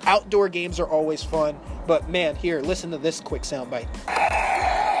fan. Outdoor games are always fun, but man, here, listen to this quick soundbite.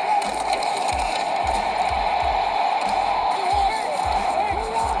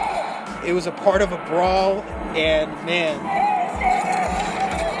 It was a part of a brawl, and man,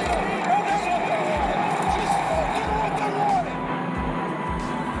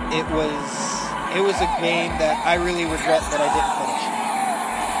 it was a game that I really regret that I didn't finish.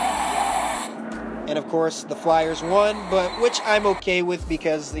 And of course, the Flyers won, but which I'm okay with,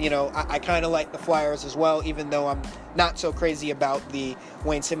 because I kind of like the Flyers as well, even though I'm not so crazy about the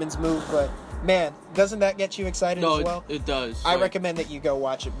Wayne Simmons move. But man, doesn't that get you excited as well? It does. I recommend that you go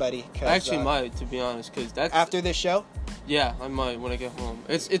watch it, buddy. I actually might, to be honest, because that's after this show. Yeah, I might when I get home.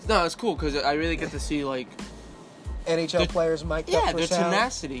 It's cool, because I really get to see like NHL players mic'd up for their sound.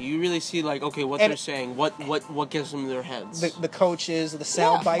 Tenacity. You really see what they're saying, what gives them their heads. The coaches, the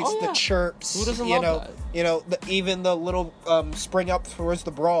sound bites, the chirps. Who doesn't love that? Even the little spring up towards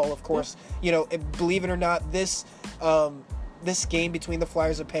the brawl. Of course, believe it or not, this game between the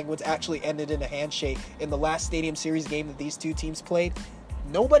Flyers and Penguins actually ended in a handshake. In the last Stadium Series game that these two teams played,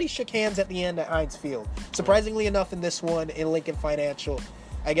 nobody shook hands at the end at Heinz Field. Surprisingly enough, in this one in Lincoln Financial,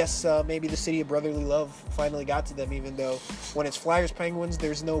 I guess maybe the city of brotherly love finally got to them, even though when it's Flyers Penguins,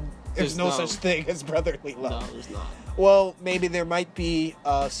 there's no such thing as brotherly love. No, there's not. Well, maybe there might be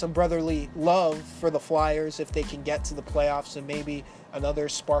some brotherly love for the Flyers if they can get to the playoffs, and maybe another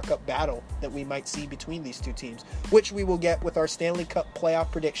spark-up battle that we might see between these two teams, which we will get with our Stanley Cup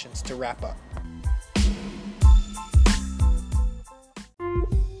playoff predictions to wrap up.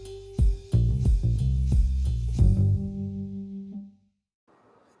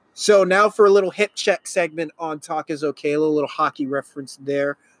 So now for a little hip check segment on Talk is Okay, a little hockey reference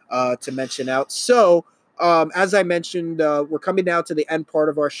there to mention out. So as I mentioned, we're coming down to the end part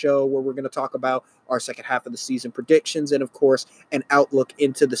of our show, where we're going to talk about our second half of the season predictions and, of course, an outlook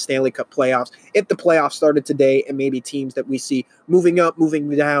into the Stanley Cup playoffs. If the playoffs started today, and maybe teams that we see moving up, moving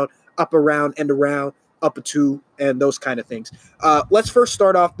down, up, around, and around, up a two, and those kind of things. Let's first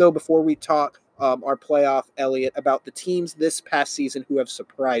start off, though, before we talk our playoff, Elliot, about the teams this past season who have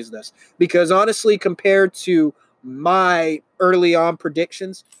surprised us. Because honestly, compared to my early on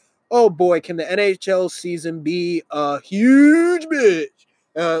predictions, oh boy, can the NHL season be a huge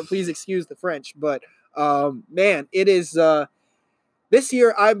bitch. Please excuse the French, but man, it is this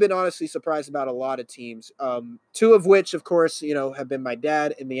year I've been honestly surprised about a lot of teams. Two of which, of course, have been my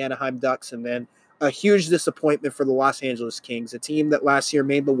dad and the Anaheim Ducks, and then a huge disappointment for the Los Angeles Kings, a team that last year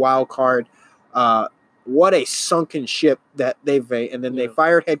made the wild card. What a sunken ship that they've made. And then they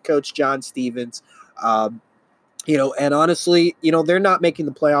fired head coach John Stevens. And honestly, they're not making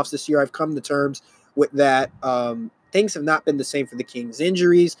the playoffs this year. I've come to terms with that. Things have not been the same for the Kings.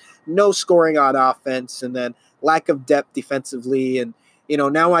 Injuries, no scoring on offense, and then lack of depth defensively. And,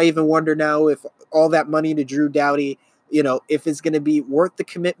 now I even wonder now if all that money to Drew Doughty, if it's going to be worth the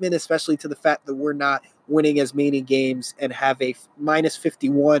commitment, especially to the fact that we're not winning as many games and have a minus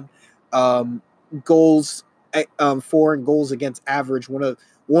 51 goals for and goals against average, one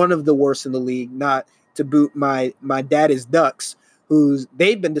of the worst in the league. Not to boot my dad is Ducks,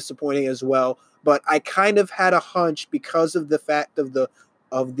 they've been disappointing as well. But I kind of had a hunch, because of the fact of the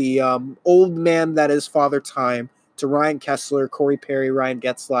old man that is Father Time, to Ryan Kessler, Corey Perry, Ryan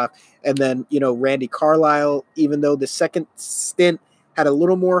Getzlaf, and then Randy Carlyle. Even though the second stint had a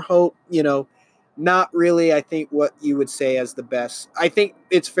little more hope. Not really, I think, what you would say as the best. I think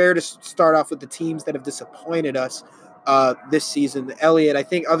it's fair to start off with the teams that have disappointed us this season. Elliot, I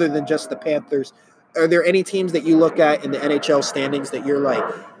think other than just the Panthers, are there any teams that you look at in the NHL standings that you're like,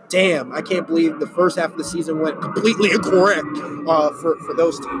 damn, I can't believe the first half of the season went completely incorrect for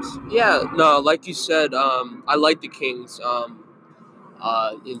those teams? Yeah, no, like you said, I like the Kings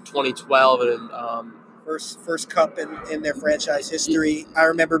in 2012 and First cup in their franchise history. I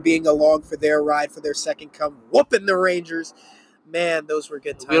remember being along for their ride for their second cup, whooping the Rangers. Man, those were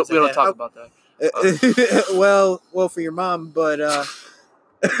good times. we don't talk about that. well, for your mom, but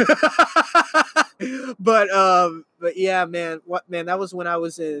but yeah, man. That was when I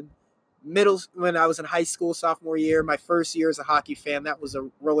was in high school, sophomore year, my first year as a hockey fan. That was a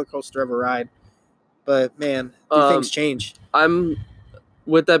roller coaster of a ride. But man, things change.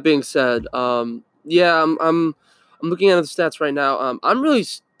 With that being said, yeah, I'm looking at the stats right now. I'm really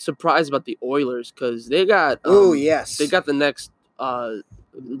surprised about the Oilers because they got yes, they got the next Wayne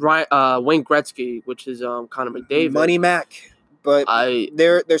Gretzky, which is Connor McDavid, Money Mac. But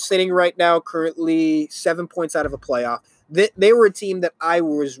they're sitting right now currently 7 points out of a playoff. They were a team that I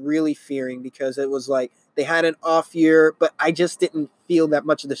was really fearing because it was like they had an off year, but I just didn't feel that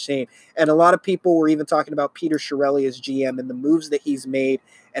much of the same. And a lot of people were even talking about Peter Chiarelli as GM and the moves that he's made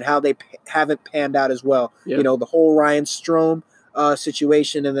and how they haven't panned out as well. Yeah. The whole Ryan Strome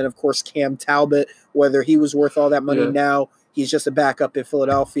situation, and then of course Cam Talbot, whether he was worth all that money now. He's just a backup in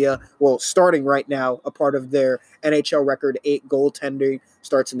Philadelphia. Well, starting right now, a part of their NHL record 8 goaltending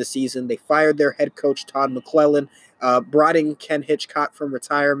starts in the season. They fired their head coach, Todd McClellan, brought in Ken Hitchcock from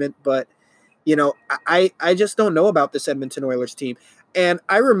retirement. But, I just don't know about this Edmonton Oilers team. And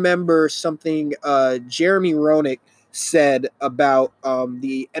I remember something Jeremy Roenick said about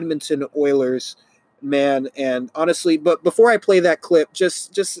the Edmonton Oilers, man. And honestly, but before I play that clip,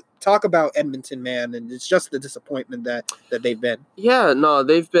 just talk about Edmonton, man, and it's just the disappointment that they've been. Yeah, no,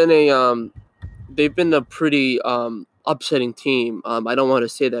 they've been a pretty upsetting team. I don't want to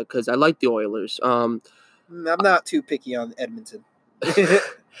say that because I like the Oilers. I'm not too picky on Edmonton.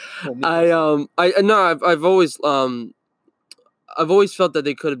 I've always felt that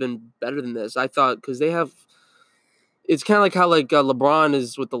they could have been better than this. I thought because they have. It's kind of like how LeBron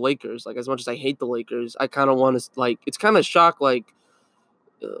is with the Lakers. Like as much as I hate the Lakers, I kind of want to it's kind of shock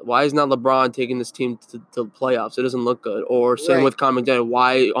why is not LeBron taking this team to the playoffs? It doesn't look good. Or same with Connor McDavid,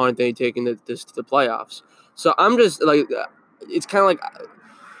 why aren't they taking this to the playoffs? So I'm just it's kind of like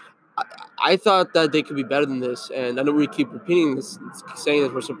I thought that they could be better than this, and I know we keep repeating this, saying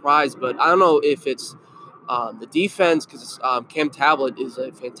that we're surprised, but I don't know if it's the defense because Cam Talbot is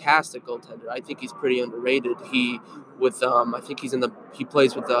a fantastic goaltender. I think he's pretty underrated. I think he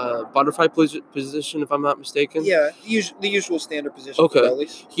plays with the butterfly position, if I'm not mistaken. Yeah, the usual standard position. Okay. For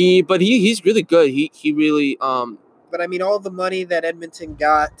goalies. He's really good. He really But I mean, all the money that Edmonton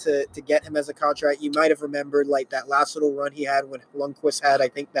got to get him as a contract, you might have remembered that last little run he had when Lundqvist had, I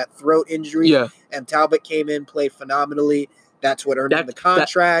think, that throat injury. Yeah. And Talbot came in, played phenomenally. That's what earned him the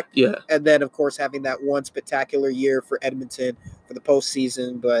contract. And then, of course, having that one spectacular year for Edmonton for the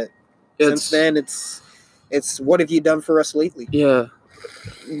postseason. But since then, it's what have you done for us lately? Yeah.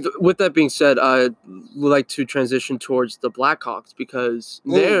 With that being said, I would like to transition towards the Blackhawks because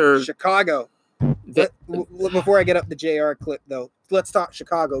they're Chicago. Before I get up the JR clip, though, let's talk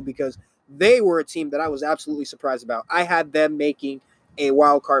Chicago because they were a team that I was absolutely surprised about. I had them making a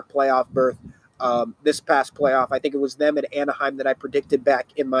wild card playoff berth this past playoff. I think it was them at Anaheim that I predicted back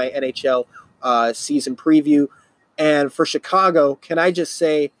in my NHL season preview. And for Chicago, can I just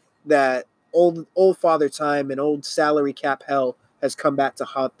say that old Father Time and old salary cap hell has come back to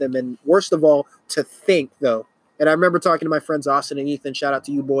haunt them. And worst of all, to think, though, and I remember talking to my friends Austin and Ethan, shout out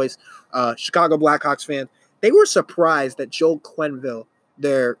to you boys, Chicago Blackhawks fans, they were surprised that Joel Quenneville,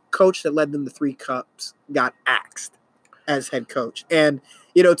 their coach that led them to 3 cups, got axed as head coach. And,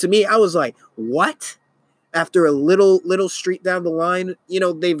 to me, I was like, what? After a little streak down the line,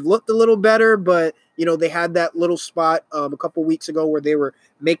 they've looked a little better, but, they had that little spot a couple weeks ago where they were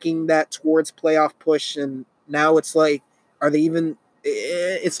making that towards playoff push, and now it's like, are they even –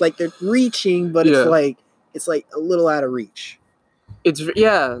 it's like they're reaching, but it's like a little out of reach. I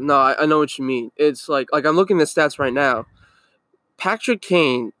know what you mean. It's like I'm looking at stats right now. Patrick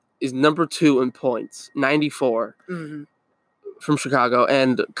Kane is number 2 in points, 94 from Chicago,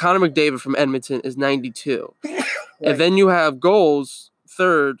 and Connor McDavid from Edmonton is 92. Right. And then you have goals,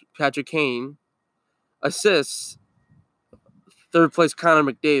 3rd, Patrick Kane, assists, 3rd place,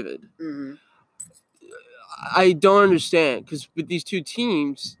 Connor McDavid. I don't understand, because with these two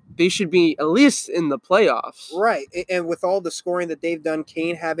teams, they should be at least in the playoffs. Right. And with all the scoring that they've done,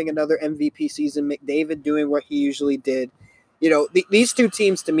 Kane having another MVP season, McDavid doing what he usually did, these two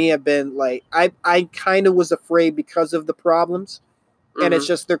teams to me have been like, I kind of was afraid because of the problems, and it's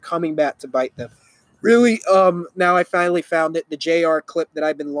just they're coming back to bite them. Really, now I finally found it, the JR clip that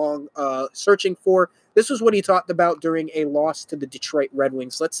I've been long searching for. This was what he talked about during a loss to the Detroit Red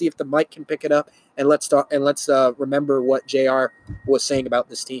Wings. Let's see if the mic can pick it up, and let's remember what JR was saying about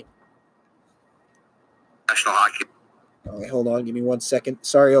this team. National hockey. All right, hold on, give me 1 second.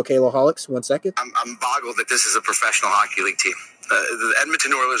 Sorry, Okalaholics, 1 second. I'm boggled that this is a professional hockey league team. The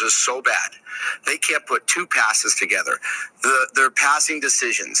Edmonton Oilers are so bad. They can't put two passes together. Their passing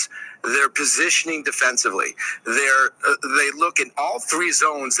decisions, their positioning defensively, they look in all three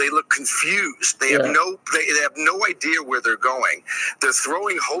zones. They look confused. They have no idea where they're going. They're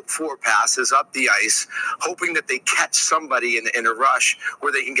throwing hope for passes up the ice, hoping that they catch somebody in a rush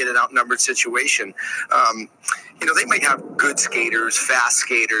where they can get an outnumbered situation. They might have good skaters, fast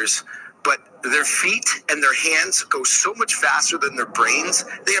skaters, but their feet and their hands go so much faster than their brains.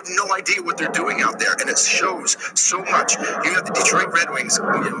 They have no idea what they're doing out there, and it shows so much. You have the Detroit Red Wings,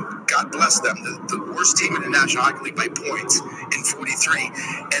 God bless them, the worst team in the National Hockey League by points in 43,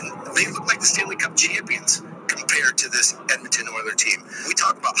 and they look like the Stanley Cup champions compared to this Edmonton Oilers team. We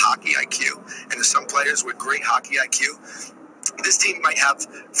talk about hockey IQ, and there's some players with great hockey IQ. This team might have,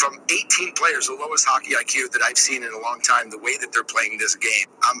 from 18 players, the lowest hockey IQ that I've seen in a long time, the way that they're playing this game.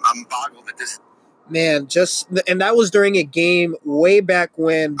 I'm boggled at this. Man, and that was during a game way back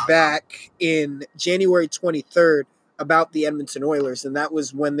in January 23rd about the Edmonton Oilers, and that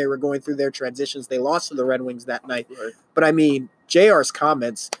was when they were going through their transitions. They lost to the Red Wings that night. Right. But, JR's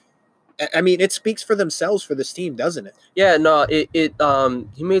comments, it speaks for themselves for this team, doesn't it? Yeah, no,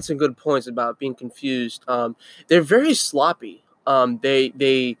 he made some good points about being confused. They're very sloppy.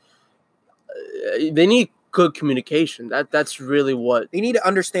 They need good communication. That's really what they need to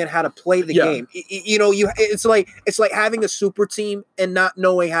understand how to play the game. It's like having a super team and not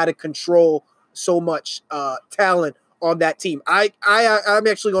knowing how to control so much talent on that team. I'm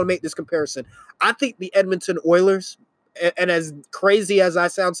actually going to make this comparison. I think the Edmonton Oilers, and as crazy as I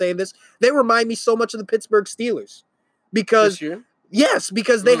sound saying this, they remind me so much of the Pittsburgh Steelers because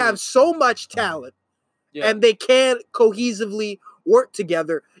they have so much talent and they can't cohesively work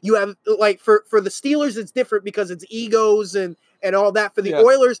together. You have for the Steelers, it's different because it's egos and all that. For the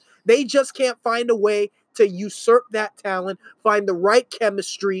Oilers, they just can't find a way to usurp that talent, find the right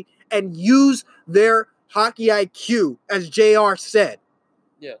chemistry, and use their hockey IQ, as JR said,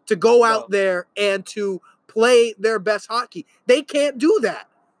 to go out there and to play their best hockey. They can't do that.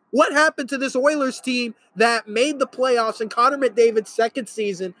 What happened to this Oilers team that made the playoffs in Connor McDavid's second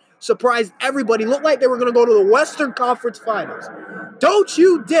season, surprised everybody, looked like they were going to go to the Western Conference Finals? Don't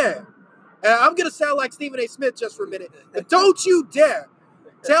you dare. I'm going to sound like Stephen A. Smith just for a minute. Don't you dare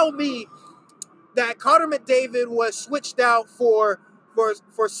tell me that Connor McDavid was switched out for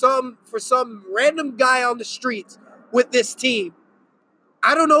some random guy on the streets with this team.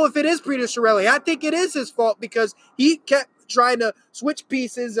 I don't know if it is Peter Chiarelli. I think it is his fault because he kept trying to switch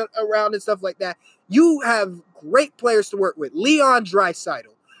pieces around and stuff like that. You have great players to work with. Leon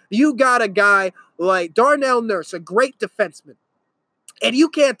Draisaitl. You got a guy like Darnell Nurse, a great defenseman. And you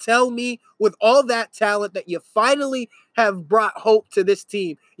can't tell me with all that talent that you finally have brought hope to this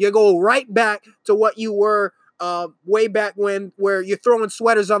team. You go right back to what you were way back when, where you're throwing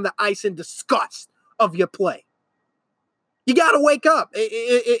sweaters on the ice in disgust of your play. You got to wake up.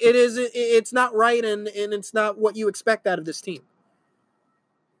 It's not right, and it's not what you expect out of this team.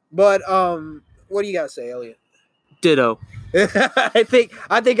 But what do you got to say, Elliot? Ditto. I think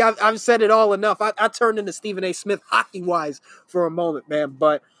I've said it all enough. I turned into Stephen A. Smith hockey-wise for a moment, man.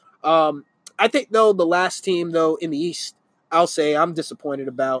 But I think, though, the last team, though, in the East, I'll say I'm disappointed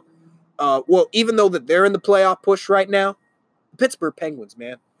about. Even though that they're in the playoff push right now, the Pittsburgh Penguins,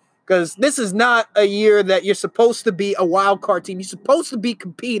 man. Because this is not a year that you're supposed to be a wild card team. You're supposed to be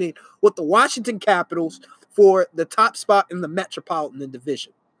competing with the Washington Capitals for the top spot in the Metropolitan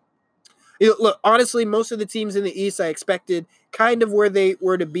Division. Look, honestly, most of the teams in the East I expected kind of where they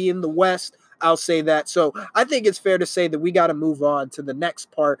were to be in the West. I'll say that. So I think it's fair to say that we got to move on to the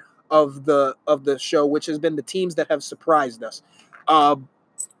next part of the show, which has been the teams that have surprised us. I'm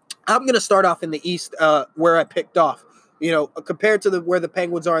going to start off in the East where I picked off. compared to where the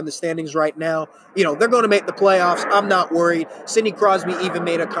Penguins are in the standings right now, they're going to make the playoffs. I'm not worried. Sidney Crosby even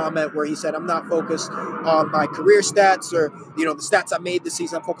made a comment where he said, I'm not focused on my career stats or, the stats I made this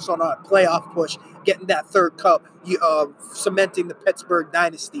season. I'm focused on a playoff push, getting that third cup, cementing the Pittsburgh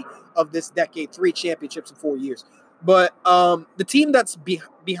dynasty of this decade, 3 championships in 4 years. But the team that's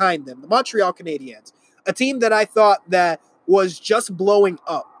behind them, the Montreal Canadiens, a team that I thought that was just blowing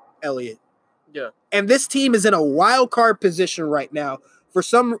up, Elliot. Yeah. And this team is in a wild card position right now for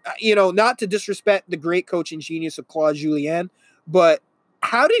some, not to disrespect the great coaching genius of Claude Julien, but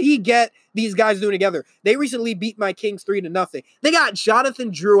how did he get these guys doing together? They recently beat my Kings 3-0. They got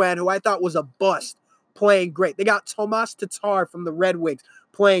Jonathan Drouin, who I thought was a bust, playing great. They got Tomas Tatar from the Red Wings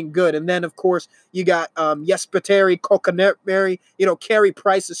playing good. And then, of course, you got Jesperi Kokonari. Carey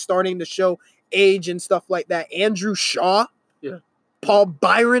Price is starting to show age and stuff like that. Andrew Shaw. Yeah. Paul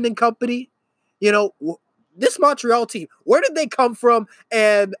Byron and company. This Montreal team, where did they come from,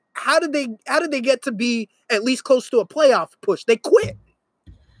 and how did they get to be at least close to a playoff push? They quit.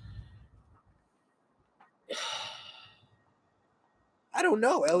 I don't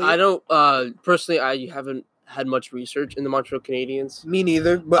know, Elliot. I don't personally. I haven't had much research in the Montreal Canadiens. Me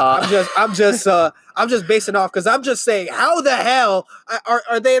neither, but I'm just basing off because I'm just saying, how the hell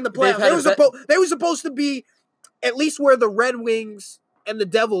are they in the playoffs? They were supposed to be at least where the Red Wings and the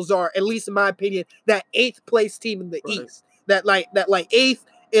Devils are, at least in my opinion, that 8th place team in the East. That 8th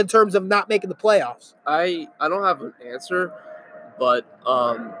in terms of not making the playoffs. I don't have an answer, but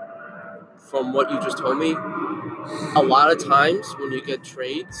from what you just told me, a lot of times when you get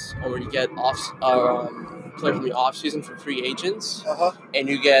trades or when you get play from the off season for free agents, and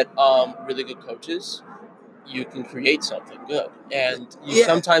you get really good coaches, you can create something good, and you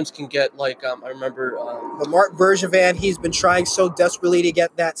sometimes can get I remember Mark Bergevin. He's been trying so desperately to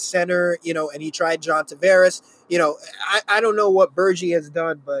get that center, and he tried John Tavares. I don't know what Bergie has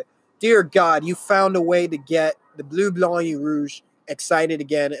done, but dear God, you found a way to get the Bleu Blanc et Rouge excited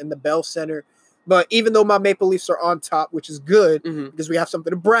again in the Bell Center. But even though my Maple Leafs are on top, which is good because we have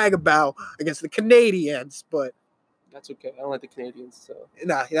something to brag about against the Canadiens, but that's okay. I don't like the Canadiens, so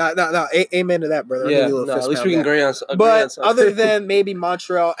nah. Amen to that, brother. Yeah, at least we can agree on something. But other than maybe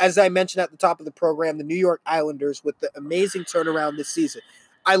Montreal, as I mentioned at the top of the program, the New York Islanders with the amazing turnaround this season.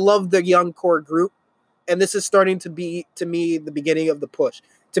 I love the young core group, and this is starting to be, to me, the beginning of the push.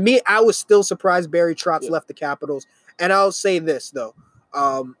 To me, I was still surprised Barry Trotz left the Capitals, and I'll say this though,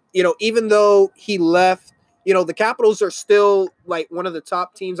 even though he left, the Capitals are still one of the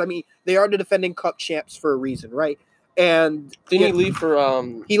top teams. I mean, they are the defending Cup champs for a reason, right? And didn't he leave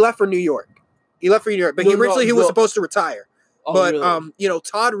for? He left for New York. But he was supposed to retire. Oh, but really?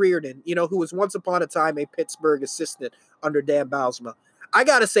 Todd Reardon, who was once upon a time a Pittsburgh assistant under Dan Bylsma, I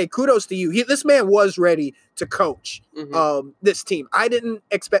gotta say kudos to you. This man was ready to coach this team. I didn't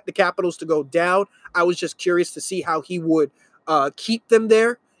expect the Capitals to go down. I was just curious to see how he would keep them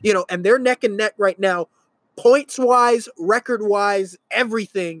there. And they're neck and neck right now, points wise, record wise,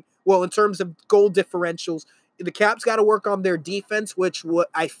 everything. Well, in terms of goal differentials. The Caps got to work on their defense, which what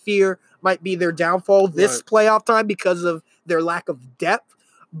I fear might be their downfall this playoff time because of their lack of depth.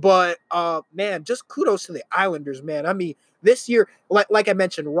 But, man, just kudos to the Islanders, man. I mean, this year, like I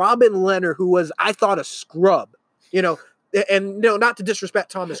mentioned, Robin Leonard, who was, I thought, a scrub, and not to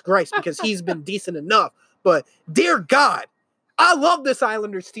disrespect Thomas Greiss because he's been decent enough. But, dear God, I love this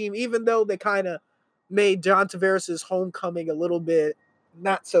Islanders team, even though they kind of made John Tavares' homecoming a little bit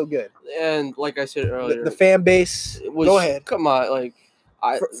not so good. And like I said earlier, the fan base. Go ahead. Come on,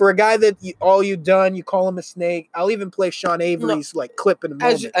 for a guy that you've done, you call him a snake. I'll even play Sean Avery's clip in a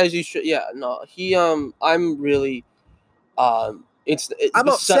moment. As you should. Yeah. No. He. I'm really. I'm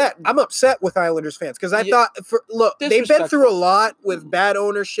upset. I'm upset with Islanders fans because I thought. They've been through a lot with bad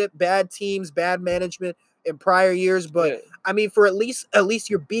ownership, bad teams, bad management in prior years. But I mean, for at least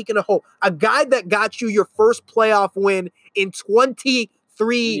your beacon of hope, a guy that got you your first playoff win in 23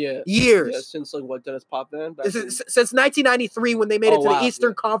 years. Yeah, since Dennis Potvin? Since 1993 when they made it to the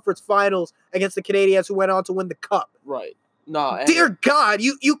Eastern Conference Finals against the Canadiens, who went on to win the Cup. Right. No. Dear God,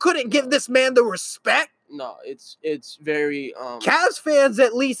 you couldn't give this man the respect. No, it's very. Cavs fans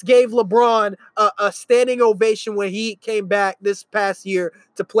at least gave LeBron a standing ovation when he came back this past year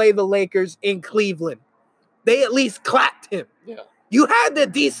to play the Lakers in Cleveland. They at least clapped him. Yeah. You had the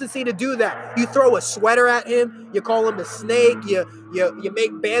decency to do that. You throw a sweater at him. You call him a snake. You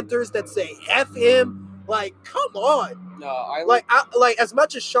make banters that say F him. Come on. No, as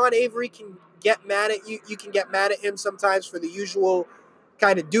much as Sean Avery can get mad at you, you can get mad at him sometimes for the usual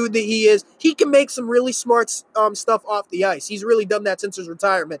kind of dude that he is. He can make some really smart stuff off the ice. He's really done that since his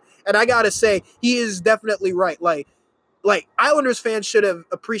retirement. And I got to say, he is definitely right. like Islanders fans should have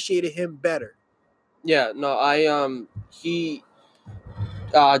appreciated him better. Yeah, no, John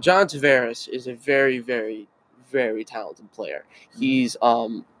Tavares is a very, very, very talented player. He's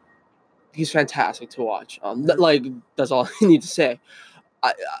fantastic to watch. Like that's all I need to say.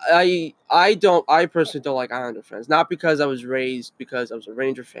 I personally don't like Islander fans, not because I was raised because I was a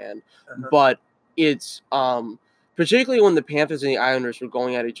Ranger fan, but it's particularly when the Panthers and the Islanders were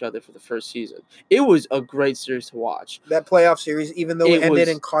going at each other for the first season. It was a great series to watch. That playoff series, even though it ended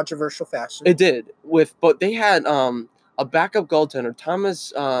in controversial fashion. It did, but they had a backup goaltender,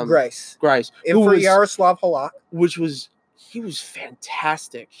 Thomas Greiss, and for Yaroslav Halak, he was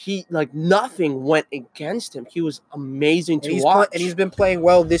fantastic. He nothing went against him. He was amazing to watch, and he's been playing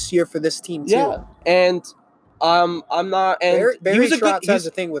well this year for this team too. Yeah, and I'm not. And Barry Trotz has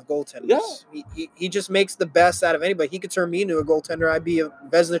a thing with goaltenders. Yeah. He just makes the best out of anybody. He could turn me into a goaltender. I'd be a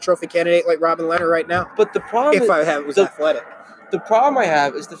Vezina Trophy candidate like Robin Leonard right now. But the problem, if I was athletic, the problem I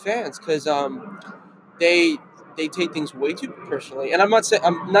have is the fans because they take things way too personally. And I'm not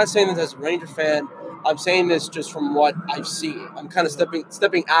saying this as a Ranger fan. I'm saying this just from what I've seen. I'm kind of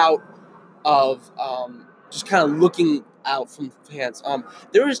stepping out of just kind of looking out from the fans. I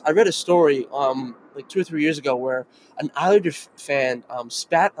read a story like 2 or 3 years ago where an Islander fan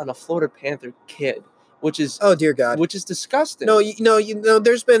spat on a Florida Panther kid, which is oh dear God, which is disgusting. No,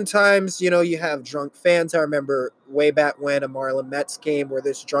 there's been times you have drunk fans. I remember way back when a Marlon Mets game where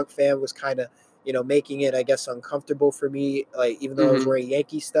this drunk fan was kind of making it, I guess, uncomfortable for me. Like even though I was wearing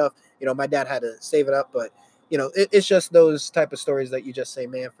Yankee stuff, my dad had to save it up, but. It's just those type of stories that you just say,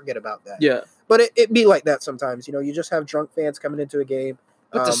 man, forget about that. Yeah. But it be like that sometimes. You just have drunk fans coming into a game.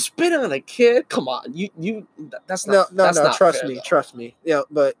 But to spit on a kid, come on, that's not. No. Not trust fair, me, though. trust me. Yeah,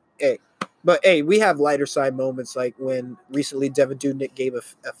 but hey, we have lighter side moments like when recently Devin Dudnik gave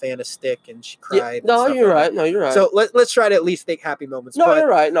a fan a stick and she cried. Yeah, you're right. No, you're right. So let's try to at least think happy moments. No, but you're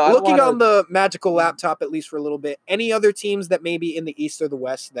right. No, looking on the magical laptop at least for a little bit. Any other teams that maybe in the East or the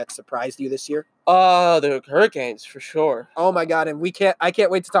West that surprised you this year? The Hurricanes for sure. Oh my God, and I can't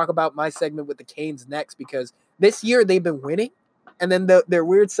wait to talk about my segment with the Canes next because this year they've been winning. And then their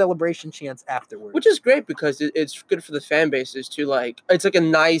weird celebration chants afterwards. Which is great because it's good for the fan bases to it's like a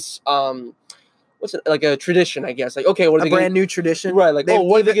nice what's it like a tradition, I guess. Like okay, what are they brand new tradition, right? Like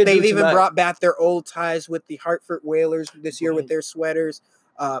they've even brought back their old ties with the Hartford Whalers this year with their sweaters.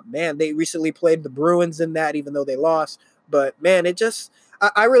 Man, they recently played the Bruins in that, even though they lost. But man,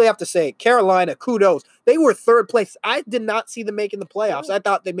 I really have to say, Carolina, kudos. They were third place. I did not see them making the playoffs. I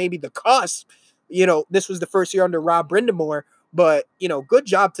thought they may be the cusp. This was the first year under Rob Brindamore. But, good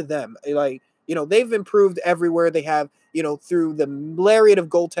job to them. They've improved everywhere they have, through the myriad of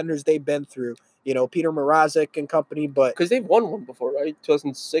goaltenders they've been through, Peter Mrazek and company. But because they've won one before, right?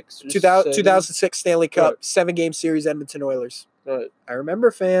 2006 2006 Stanley Cup, right. 7-game series, Edmonton Oilers. Right. I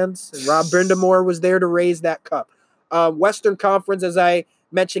remember fans. And Rob Brindamore was there to raise that cup. Western Conference, as I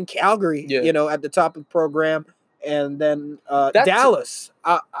mentioned, Calgary, at the top of the program. And then Dallas,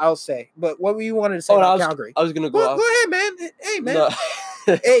 I'll say. But what were you wanting to say about Calgary? I was going to go off. Go ahead, man. Hey, man. No.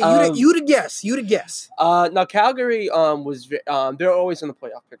 Hey, you to guess. Now, Calgary they're always in the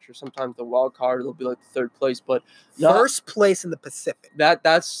playoff picture. Sometimes the wild card, they'll be like the third place. But first place in the Pacific.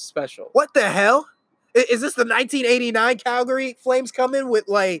 That's special. What the hell? Is this the 1989 Calgary Flames coming with,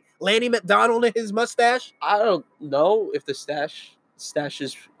 Lanny McDonald and his mustache? I don't know if the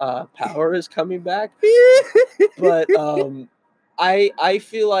Stash's power is coming back, but I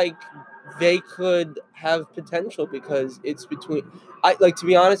feel like they could have potential because it's between. To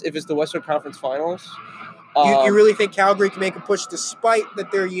be honest, if it's the Western Conference Finals, you really think Calgary can make a push despite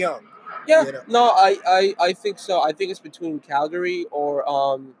that they're young? Yeah, no, I think so. I think it's between Calgary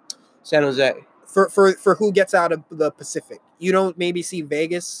or San Jose. For who gets out of the Pacific, you don't maybe see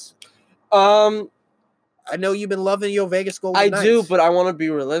Vegas. I know you've been loving your Vegas Golden Knights. I do, but I want to be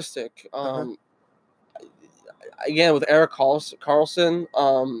realistic. Again, with Erik Karlsson.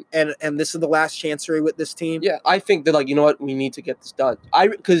 And this is the last chancery with this team. Yeah, I think that, you know what? We need to get this done.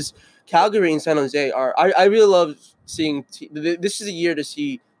 Because Calgary and San Jose are... I really love seeing... This is a year to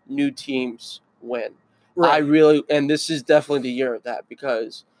see new teams win. Right. And this is definitely the year of that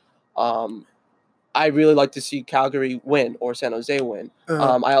because... I really like to see Calgary win or San Jose win.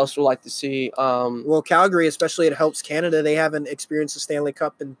 I also like to see... well, Calgary, especially, it helps Canada. They haven't experienced the Stanley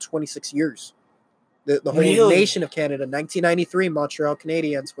Cup in 26 years. The whole nation of Canada. 1993, Montreal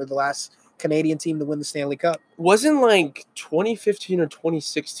Canadiens were the last Canadian team to win the Stanley Cup. Wasn't 2015 or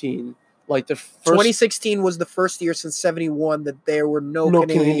 2016 Like the first 2016 was the first year since 71 that there were no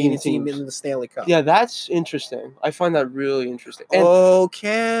Canadian team teams. in the Stanley Cup. Yeah, that's interesting. I find that really interesting. And Oh,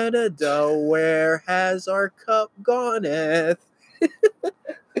 Canada, where has our cup goneth?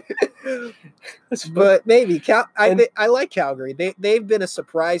 But maybe I like Calgary. They've been a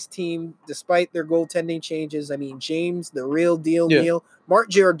surprise team despite their goaltending changes. I mean, James, the real deal, Neil, Mark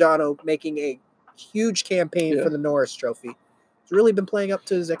Giordano making a huge campaign for the Norris Trophy. He's really been playing up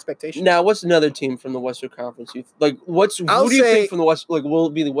to his expectations. Now, what's another team from the Western Conference? Who do you think from the West? Like, will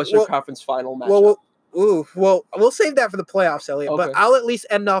it be the Western Conference final matchup? Well, we'll save that for the playoffs, Elliot. Okay. But I'll at least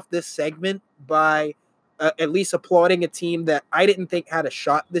end off this segment by at least applauding a team that I didn't think had a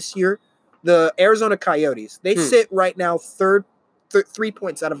shot this year. The Arizona Coyotes. They sit right now 3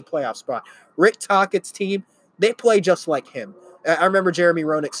 points out of a playoff spot. Rick Tocchet's team, they play just like him. I remember Jeremy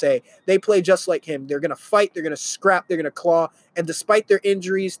Roenick say they play just like him. They're going to fight. They're going to scrap. They're going to claw. And despite their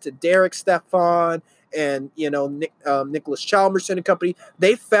injuries to Derek Stepan and Nicholas Chalmerson and company,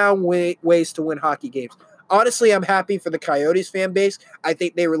 they found ways to win hockey games. Honestly, I'm happy for the Coyotes fan base. I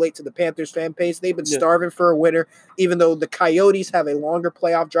think they relate to the Panthers fan base. They've been starving for a winner, even though the Coyotes have a longer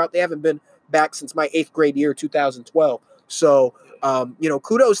playoff drought. They haven't been back since my 8th grade year, 2012. So,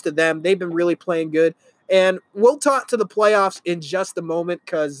 kudos to them. They've been really playing good. And we'll talk to the playoffs in just a moment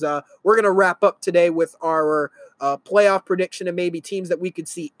because we're going to wrap up today with our playoff prediction and maybe teams that we could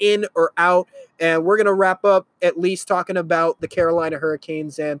see in or out. And we're going to wrap up at least talking about the Carolina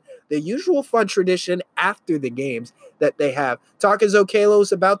Hurricanes and the usual fun tradition after the games that they have. Talk is Okalo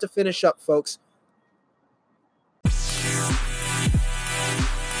is about to finish up, folks.